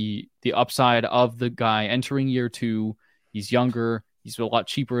draft the upside of the guy entering year 2. He's younger. He's a lot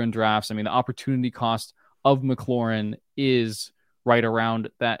cheaper in drafts. I mean, the opportunity cost of McLaurin is right around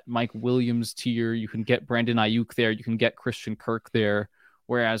that Mike Williams tier. You can get Brandon Ayuk there. You can get Christian Kirk there.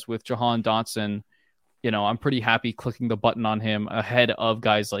 Whereas with Jahan Dotson, I'm pretty happy clicking the button on him ahead of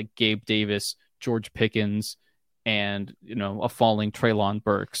guys like Gabe Davis, George Pickens, and, a falling Treylon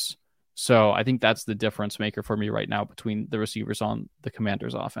Burks. So I think that's the difference maker for me right now between the receivers on the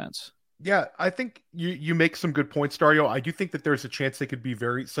Commanders offense. Yeah, I think you make some good points, Dario. I do think that there's a chance they could be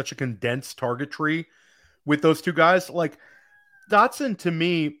such a condensed target tree with those two guys. Like Dotson, to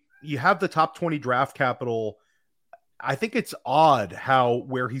me, you have the top 20 draft capital. I think it's odd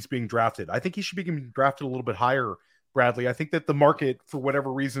where he's being drafted. I think he should be being drafted a little bit higher, Bradley. I think that the market, for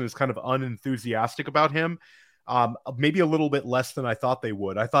whatever reason, is kind of unenthusiastic about him. Maybe a little bit less than I thought they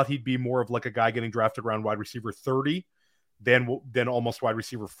would. I thought he'd be more of like a guy getting drafted around wide receiver 30 than almost wide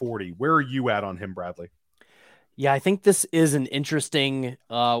receiver 40. Where are you at on him, Bradley? Yeah, I think this is an interesting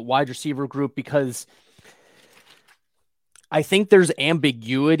wide receiver group because I think there's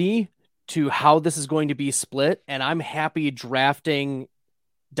ambiguity to how this is going to be split, and I'm happy drafting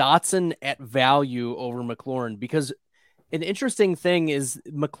Dotson at value over McLaurin, because an interesting thing is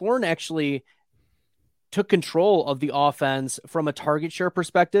McLaurin actually took control of the offense from a target share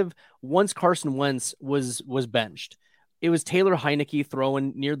perspective once Carson Wentz was benched. It was Taylor Heineke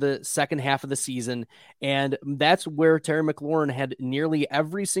throwing near the second half of the season, and that's where Terry McLaurin had nearly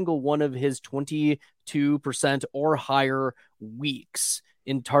every single one of his 22% or higher weeks.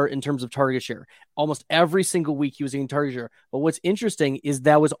 in terms of target share. Almost every single week he was getting target share. But what's interesting is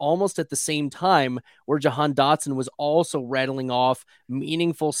that was almost at the same time where Jahan Dotson was also rattling off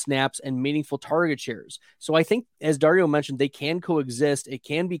meaningful snaps and meaningful target shares. So I think, as Dario mentioned, they can coexist. It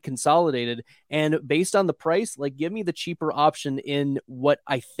can be consolidated. And based on the price, like, give me the cheaper option in what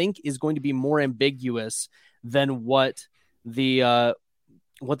I think is going to be more ambiguous than what the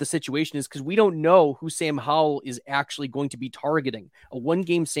situation is, because we don't know who Sam Howell is actually going to be targeting. A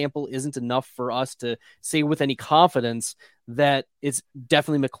 1-game sample isn't enough for us to say with any confidence that it's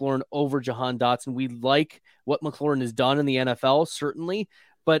definitely McLaurin over Jahan Dotson. We like what McLaurin has done in the NFL, certainly,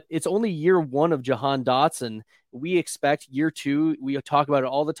 but it's only year 1 of Jahan Dotson. We expect year 2. We talk about it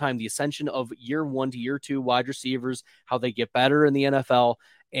all the time, the ascension of year 1 to year 2 wide receivers, how they get better in the NFL,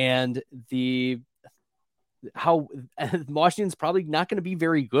 and how Washington's probably not going to be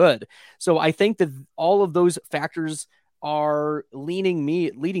very good. So I think that all of those factors are leading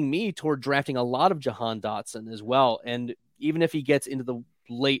me toward drafting a lot of Jahan Dotson as well. And even if he gets into the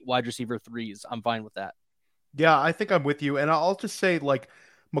late wide receiver 3s, I'm fine with that. Yeah, I think I'm with you. And I'll just say, like,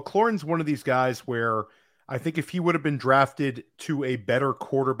 McLaurin's one of these guys where I think if he would have been drafted to a better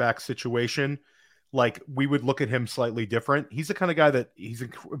quarterback situation, like, we would look at him slightly different. He's the kind of guy that he's a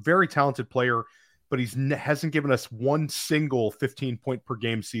very talented player, but hasn't given us one single 15-point per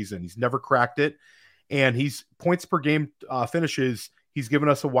game season. He's never cracked it. And he's points per game finishes. He's given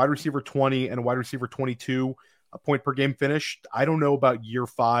us a wide receiver 20 and a wide receiver 22 a point per game finish. I don't know about year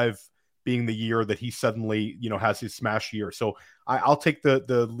 5 being the year that he suddenly, has his smash year. So I'll take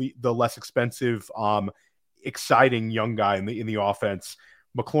the less expensive, exciting young guy in the offense.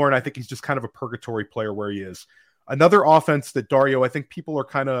 McLaurin, I think he's just kind of a purgatory player where he is. Another offense that, Dario, I think people are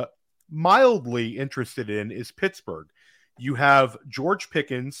kind of mildly interested in is Pittsburgh. You have George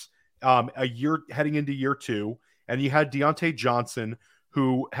Pickens a year heading into year 2, and you had Deontay Johnson,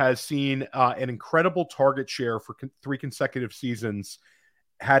 who has seen an incredible target share for 3 consecutive seasons,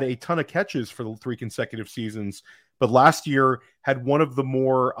 had a ton of catches for the 3 consecutive seasons, but last year had one of the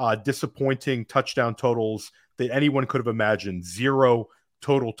more disappointing touchdown totals that anyone could have imagined. 0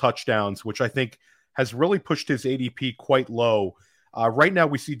 total touchdowns, which I think has really pushed his ADP quite low. Right now,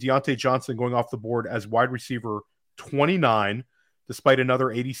 we see Deontay Johnson going off the board as wide receiver 29, despite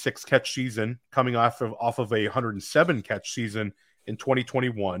another 86 catch season coming off of a 107 catch season in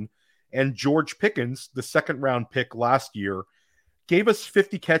 2021. And George Pickens, the 2nd round pick last year, gave us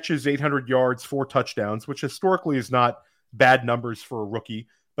 50 catches, 800 yards, 4 touchdowns, which historically is not bad numbers for a rookie.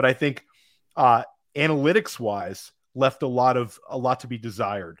 But I think analytics wise, left a lot to be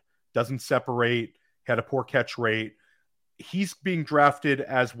desired. Doesn't separate, had a poor catch rate. He's being drafted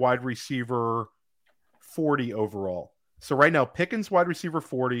as wide receiver 40 overall. So right now, Pickens wide receiver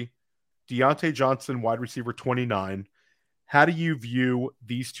 40, Deontay Johnson wide receiver 29. How do you view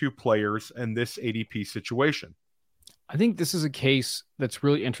these 2 players and this ADP situation? I think this is a case that's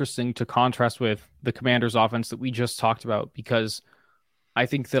really interesting to contrast with the Commanders offense that we just talked about, because I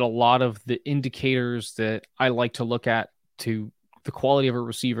think that a lot of the indicators that I like to look at to the quality of a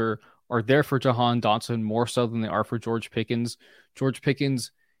receiver are there for Jahan Dotson more so than they are for George Pickens. George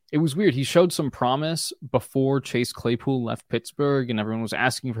Pickens, it was weird. He showed some promise before Chase Claypool left Pittsburgh, and everyone was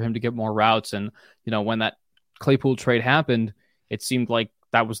asking for him to get more routes. And, when that Claypool trade happened, it seemed like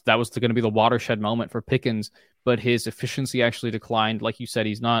that was going to be the watershed moment for Pickens, but his efficiency actually declined. Like you said,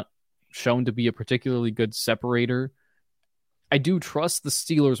 he's not shown to be a particularly good separator. I do trust the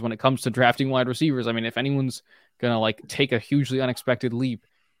Steelers when it comes to drafting wide receivers. I mean, if anyone's going to take a hugely unexpected leap,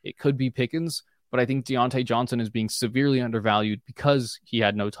 it could be Pickens, but I think Deontay Johnson is being severely undervalued because he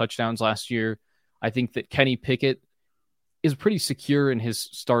had no touchdowns last year. I think that Kenny Pickett is pretty secure in his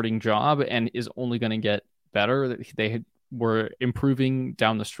starting job and is only going to get better. They were improving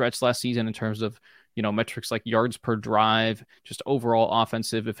down the stretch last season in terms of, metrics like yards per drive, just overall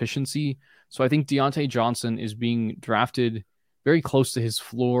offensive efficiency. So I think Deontay Johnson is being drafted very close to his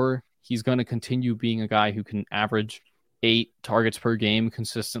floor. He's going to continue being a guy who can average 8 targets per game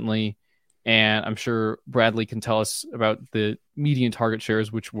consistently. And I'm sure Bradley can tell us about the median target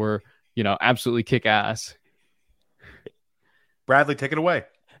shares, which were, absolutely kick ass. Bradley, take it away.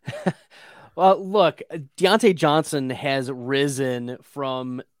 Well, look, Deontay Johnson has risen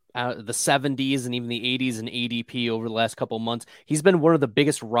from the 70s and even the 80s in ADP over the last couple of months. He's been one of the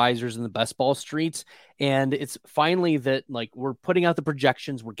biggest risers in the best ball streets. And it's finally that we're putting out the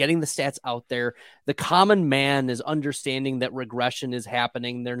projections. We're getting the stats out there. The common man is understanding that regression is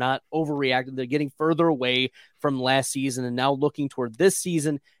happening. They're not overreacting. They're getting further away from last season and now looking toward this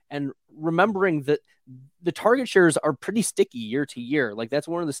season and remembering that the target shares are pretty sticky year to year. Like that's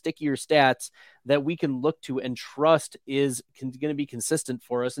one of the stickier stats that we can look to and trust is going to be consistent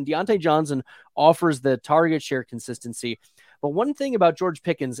for us. And Deontay Johnson offers the target share consistency. But one thing about George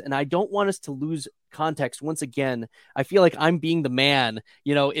Pickens, and I don't want us to lose context once again, I feel like I'm being the man,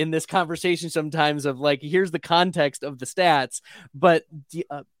 in this conversation sometimes of like, here's the context of the stats, but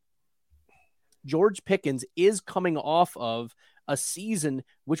George Pickens is coming off of a season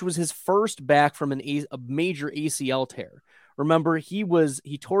which was his first back from a major ACL tear. Remember, he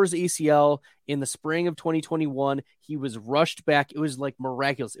tore his ACL in the spring of 2021. He was rushed back. It was like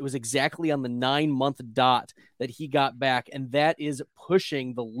miraculous. It was exactly on the 9-month dot that he got back, and that is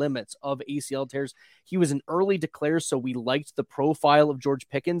pushing the limits of ACL tears. He was an early declare, so we liked the profile of George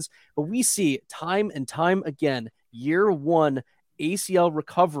Pickens, but we see time and time again, year one ACL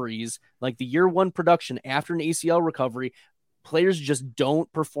recoveries, like the year one production after an ACL recovery, players just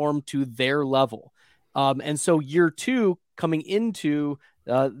don't perform to their level. And so year two coming into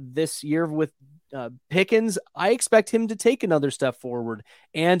this year with Pickens, I expect him to take another step forward,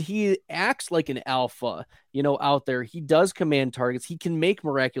 and he acts like an alpha, out there. He does command targets. He can make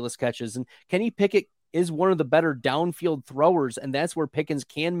miraculous catches, and Kenny Pickett is one of the better downfield throwers, and that's where Pickens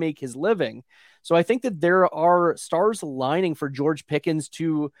can make his living. So I think that there are stars aligning for George Pickens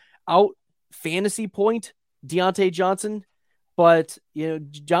to out fantasy point Deontay Johnson. But,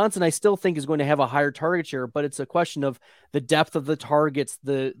 Johnson, I still think is going to have a higher target share, but it's a question of the depth of the targets,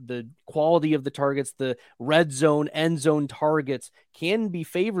 the quality of the targets, the red zone, end zone targets can be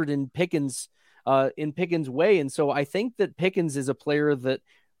favored in Pickens' way. And so I think that Pickens is a player that,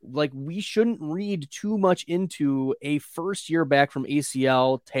 like, we shouldn't read too much into a first year back from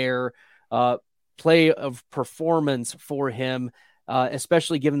ACL tear play of performance for him,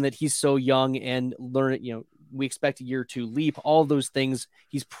 especially given that he's so young and we expect a year two leap, all those things.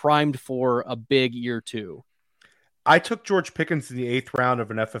 He's primed for a big year two. I took George Pickens in the 8th round of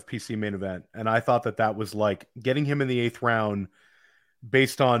an FFPC main event, and I thought that was like getting him in the 8th round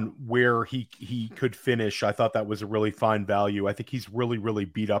based on where he could finish. I thought that was a really fine value. I think he's really, really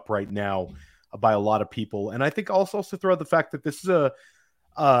beat up right now by a lot of people. And I think also throw out the fact that this is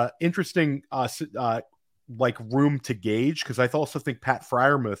a interesting like room to gauge, because I also think Pat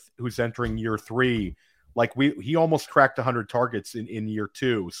Freiermuth, who's entering year 3, like he almost cracked 100 targets in year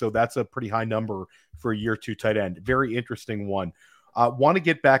 2. So that's a pretty high number for a year 2 tight end. Very interesting one. Want to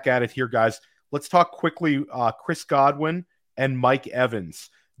get back at it here, guys. Let's talk quickly. Chris Godwin and Mike Evans.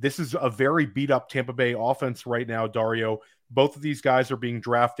 This is a very beat up Tampa Bay offense right now, Dario. Both of these guys are being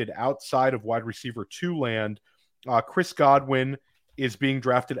drafted outside of wide receiver 2 land. Chris Godwin is being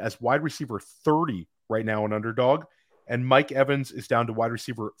drafted as wide receiver 30 right now in Underdog. And Mike Evans is down to wide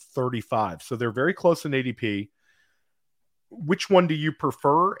receiver 35. So they're very close in ADP. Which one do you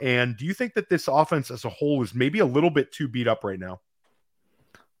prefer? And do you think that this offense as a whole is maybe a little bit too beat up right now?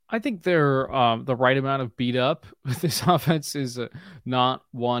 I think they're the right amount of beat up. This offense is not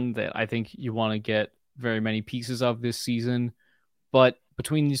one that I think you want to get very many pieces of this season. But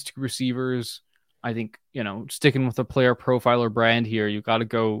between these two receivers, I think, sticking with the player profiler brand here, you got to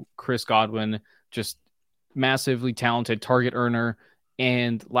go Chris Godwin, just massively talented target earner.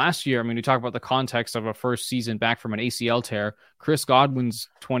 And last year, we talk about the context of a first season back from an ACL tear. Chris Godwin's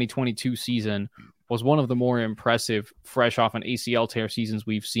 2022 season was one of the more impressive fresh off an ACL tear seasons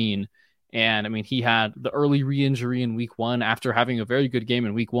we've seen. And he had the early re-injury in week 1 after having a very good game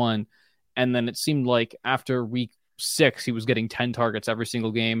in week 1. And then it seemed like after week 6, he was getting 10 targets every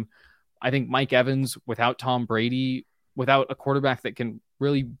single game. I think Mike Evans, without Tom Brady, without a quarterback that can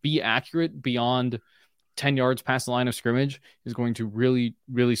really be accurate beyond 10 yards past the line of scrimmage, is going to really,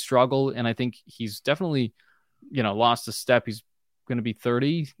 really struggle. And I think he's definitely, lost a step. He's going to be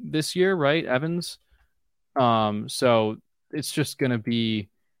 30 this year, right, Evans? So it's just going to be,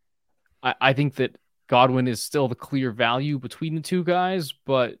 I think that Godwin is still the clear value between the two guys,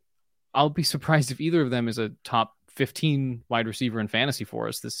 but I'll be surprised if either of them is a top 15 wide receiver in fantasy for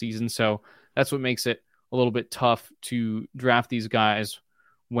us this season. So that's what makes it a little bit tough to draft these guys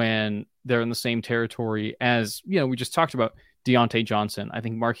when they're in the same territory as, we just talked about Deontay Johnson. I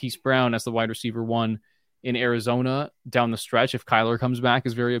think Marquise Brown as the wide receiver 1 in Arizona down the stretch, if Kyler comes back,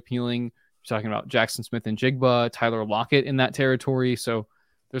 is very appealing. You're talking about Jackson Smith and Jigba, Tyler Lockett in that territory. So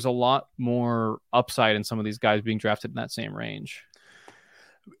there's a lot more upside in some of these guys being drafted in that same range.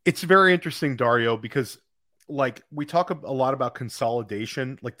 It's very interesting, Dario, because we talk a lot about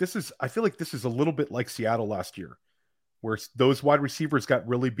consolidation. I feel like this is a little bit like Seattle last year, where those wide receivers got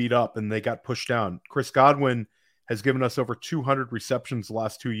really beat up and they got pushed down. Chris Godwin has given us over 200 receptions the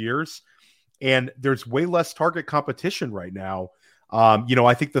last 2 years, and there's way less target competition right now.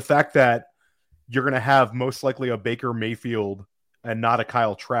 I think the fact that you're going to have most likely a Baker Mayfield and not a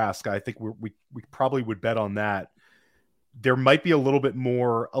Kyle Trask, I think we probably would bet on that. There might be a little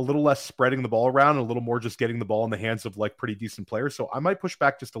less spreading the ball around, and a little more just getting the ball in the hands of like pretty decent players. So I might push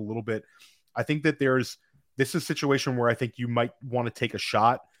back just a little bit. I think that this is a situation where I think you might want to take a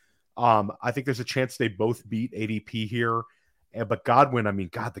shot. I think there's a chance they both beat ADP here. But Godwin, I mean,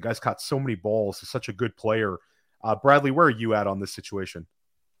 God, the guy's caught so many balls. He's such a good player. Bradley, where are you at on this situation?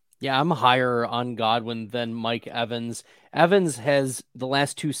 Yeah, I'm higher on Godwin than Mike Evans. Evans has the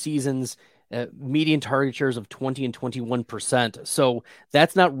last 2 seasons median target shares of 20 and 21%. So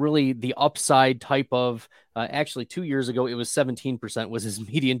that's not really the upside type of, actually 2 years ago, it was 17% was his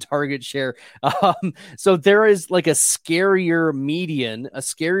median target share. So there is like a scarier median, a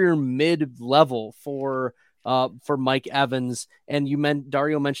scarier mid level for Mike Evans. And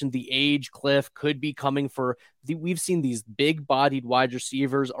Dario mentioned the age cliff could be coming we've seen these big bodied wide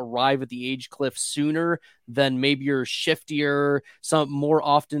receivers arrive at the age cliff sooner than maybe your shiftier, some more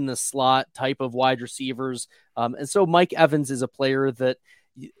often the slot type of wide receivers. And so Mike Evans is a player that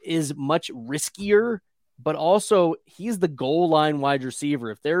is much riskier, but also he's the goal line wide receiver.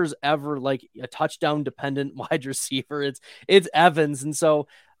 If there's ever like a touchdown dependent wide receiver, it's Evans. And so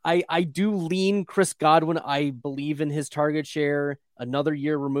I do lean Chris Godwin. I believe in his target share, another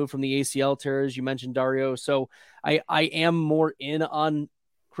year removed from the ACL tear, as you mentioned, Dario. So I am more in on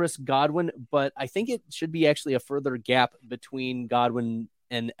Chris Godwin, but I think it should be actually a further gap between Godwin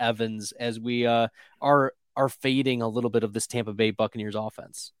and Evans as we are fading a little bit of this Tampa Bay Buccaneers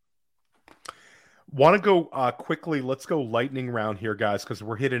offense. Want to go quickly? Let's go lightning round here, guys, because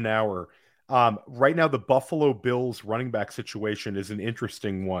we're hitting an hour. Right now, the Buffalo Bills running back situation is an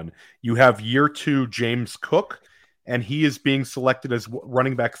interesting one. You have year 2 James Cook, and he is being selected as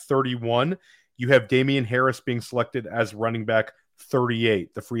running back 31. You have Damian Harris being selected as running back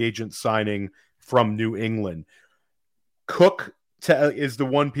 38, the free agent signing from New England. Cook is the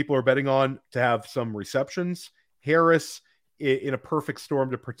one people are betting on to have some receptions. Harris, in a perfect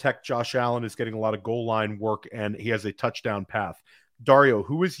storm to protect Josh Allen, is getting a lot of goal line work, and he has a touchdown path. Dario,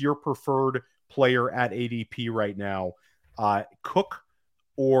 who is your preferred player at ADP right now? Cook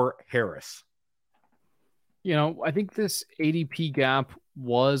or Harris? I think this ADP gap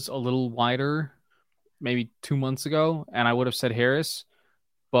was a little wider maybe 2 months ago, and I would have said Harris.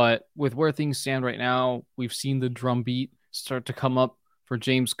 But with where things stand right now, we've seen the drumbeat start to come up for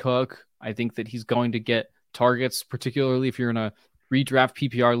James Cook. I think that he's going to get targets, particularly if you're in a redraft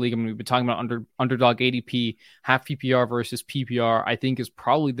PPR league. I mean, we've been talking about underdog ADP, half PPR versus PPR, I think is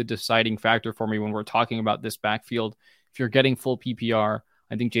probably the deciding factor for me when we're talking about this backfield. If you're getting full PPR,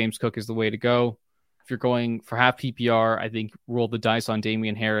 I think James Cook is the way to go. If you're going for half PPR, I think roll the dice on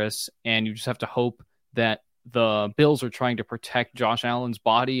Damian Harris, and you just have to hope that the Bills are trying to protect Josh Allen's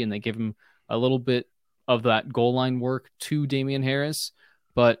body and they give him a little bit of that goal line work to Damian Harris.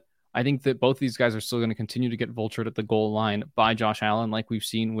 But I think that both these guys are still going to continue to get vultured at the goal line by Josh Allen, like we've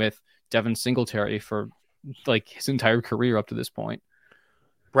seen with Devin Singletary for like his entire career up to this point.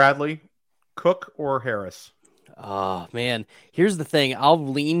 Bradley, Cook or Harris? Oh, man. Here's the thing. I'll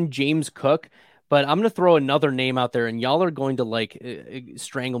lean James Cook, but I'm going to throw another name out there, and y'all are going to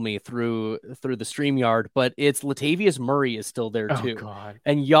strangle me through the StreamYard, but it's Latavius Murray is still there too. Oh, God.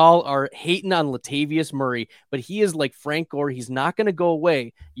 And y'all are hating on Latavius Murray, but he is like Frank Gore. He's not going to go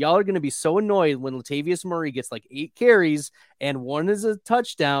away. Y'all are going to be so annoyed when Latavius Murray gets like 8 carries and 1 is a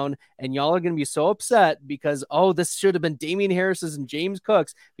touchdown, and y'all are going to be so upset because, this should have been Damian Harris's and James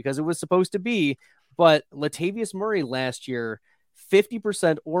Cook's because it was supposed to be. But Latavius Murray last year,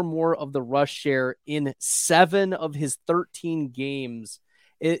 50% or more of the rush share in 7 of his 13 games.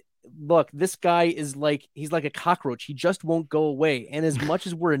 Look, this guy is he's like a cockroach. He just won't go away. And as much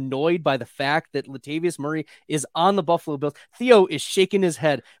as we're annoyed by the fact that Latavius Murray is on the Buffalo Bills, Theo is shaking his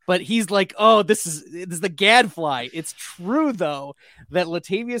head, but he's like, this is the gadfly. It's true though, that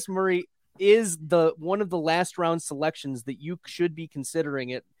Latavius Murray is one of the last round selections that you should be considering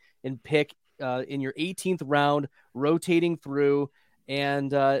it and pick in your 18th round, rotating through.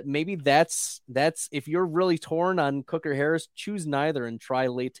 And maybe that's if you're really torn on Cook or Harris, choose neither and try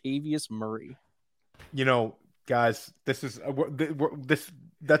Latavius Murray. Guys, that's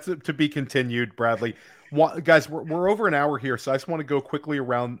to be continued. Bradley, guys, we're over an hour here, so I just want to go quickly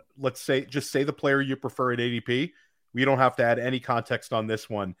around. Just say the player you prefer at ADP. We don't have to add any context on this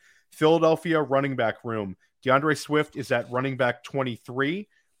one. Philadelphia running back room. DeAndre Swift is at running back 23,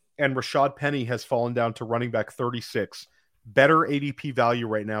 and Rashad Penny has fallen down to running back 36. Better ADP value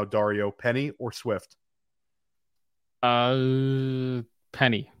right now, Dario, Penny or Swift?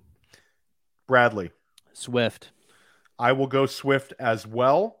 Penny. Bradley. Swift. I will go Swift as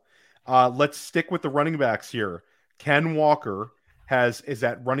well. Let's stick with the running backs here. Ken Walker is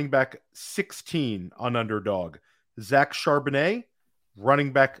at running back 16 on Underdog. Zach Charbonnet,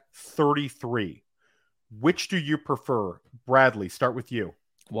 running back 33. Which do you prefer? Bradley, start with you.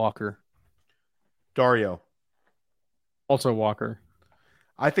 Walker. Dario. Also Walker.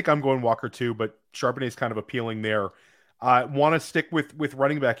 I think I'm going Walker too, but Charbonnet is kind of appealing there. I want to stick with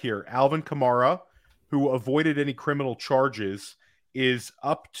running back here. Alvin Kamara, who avoided any criminal charges, is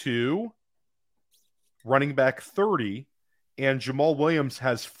up to running back 30, and Jamal Williams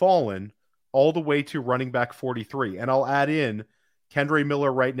has fallen all the way to running back 43. And I'll add in, Kendre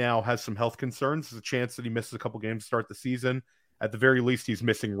Miller right now has some health concerns. There's a chance that he misses a couple games to start the season. At the very least, he's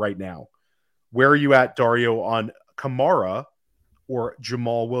missing right now. Where are you at, Dario, on Kamara or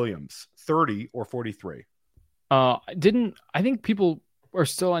Jamal Williams, 30 or 43? I think people are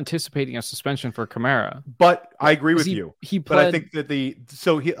still anticipating a suspension for Kamara. But I agree with you. But I think that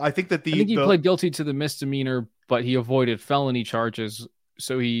he pled guilty to the misdemeanor, but he avoided felony charges.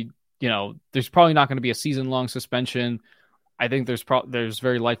 So there's probably not going to be a season-long suspension. I think there's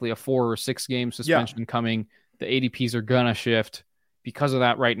very likely a 4 or 6 game suspension coming. The ADPs are gonna shift because of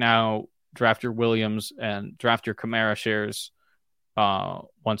that. Right now, draft your Williams and draft your Kamara shares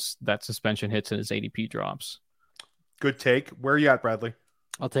once that suspension hits and his ADP drops. Good take. Where are you at, Bradley?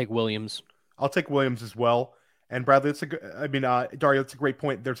 I'll take Williams. I'll take Williams as well. And Bradley, Dario, it's a great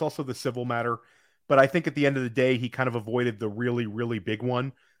point. There's also the civil matter, but I think at the end of the day, he kind of avoided the really, really big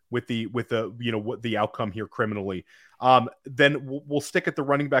one with the outcome here criminally. Then we'll stick at the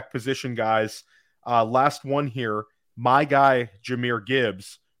running back position, guys. Last one here, my guy Jahmyr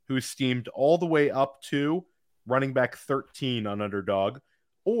Gibbs, who's steamed all the way up to running back 13 on Underdog,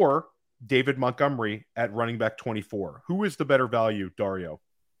 or David Montgomery at running back 24. Who is the better value, Dario?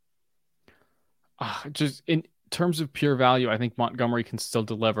 Just in terms of pure value, I think Montgomery can still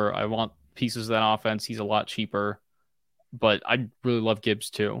deliver. I want pieces of that offense. He's a lot cheaper, but I really love Gibbs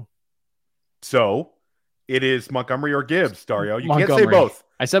too. So it is Montgomery or Gibbs, Dario. You Montgomery. Can't say both.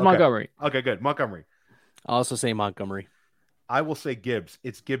 I said okay. Montgomery. Okay, good. Montgomery. I'll also say Montgomery. I will say Gibbs.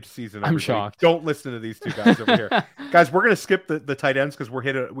 It's Gibbs season. I'm shocked. Don't listen to these two guys over here. Guys, we're going to skip the tight ends because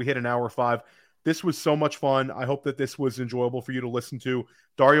we hit an hour 5. This was so much fun. I hope that this was enjoyable for you to listen to.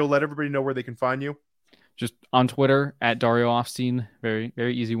 Dario, let everybody know where they can find you. Just on Twitter at Dario Offstein. Very,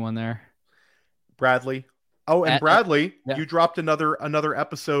 very easy one there. Bradley. Oh, and Bradley, yeah. You dropped another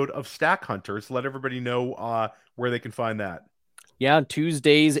episode of Stack Hunters. Let everybody know where they can find that. Yeah,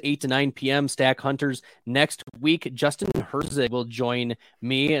 Tuesdays, 8 to 9 p.m., Stack Hunters. Next week, Justin Herzig will join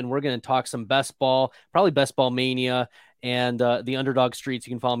me, and we're going to talk some best ball, probably best ball mania, and the Underdog Streets.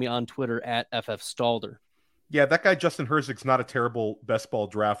 You can follow me on Twitter at FFStalder. Yeah, that guy Justin Herzig's not a terrible best ball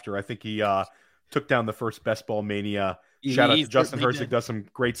drafter. I think he took down the first best ball mania. Shout out to Justin Herzig. Does some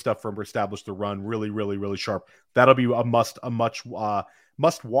great stuff from Establish the Run. Really, really, really sharp. That'll be a must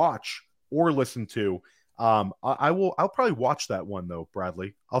watch or listen to. I'll probably watch that one though,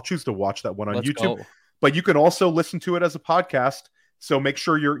 Bradley. I'll choose to watch that one on YouTube. Go. But you can also listen to it as a podcast. So make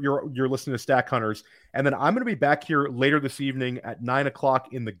sure you're listening to Stack Hunters. And then I'm going to be back here later this evening at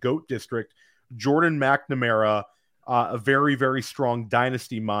 9:00 in the GOAT District. Jordan McNamara, a very, very strong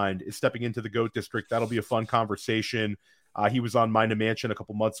dynasty mind, is stepping into the GOAT District. That'll be a fun conversation. He was on Mind a Mansion a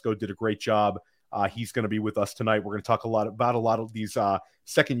couple months ago, did a great job. He's going to be with us tonight. We're going to talk about a lot of these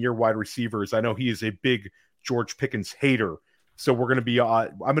second-year wide receivers. I know he is a big George Pickens hater, so we're going to be.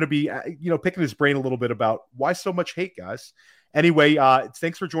 I'm going to be, picking his brain a little bit about why so much hate, guys. Anyway,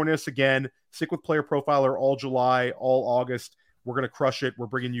 thanks for joining us again. Stick with Player Profiler all July, all August. We're going to crush it. We're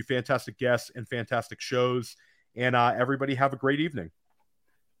bringing you fantastic guests and fantastic shows, and everybody have a great evening.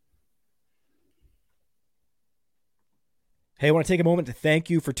 Hey, I want to take a moment to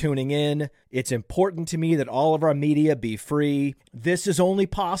thank you for tuning in. It's important to me that all of our media be free. This is only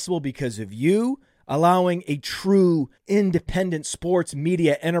possible because of you allowing a true independent sports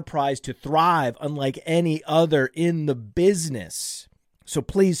media enterprise to thrive unlike any other in the business. So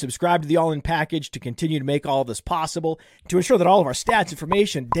please subscribe to the All In Package to continue to make all this possible, to ensure that all of our stats,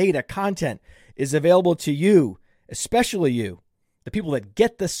 information, data, content is available to you, especially you, the people that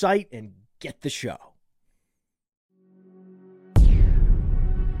get the site and get the show.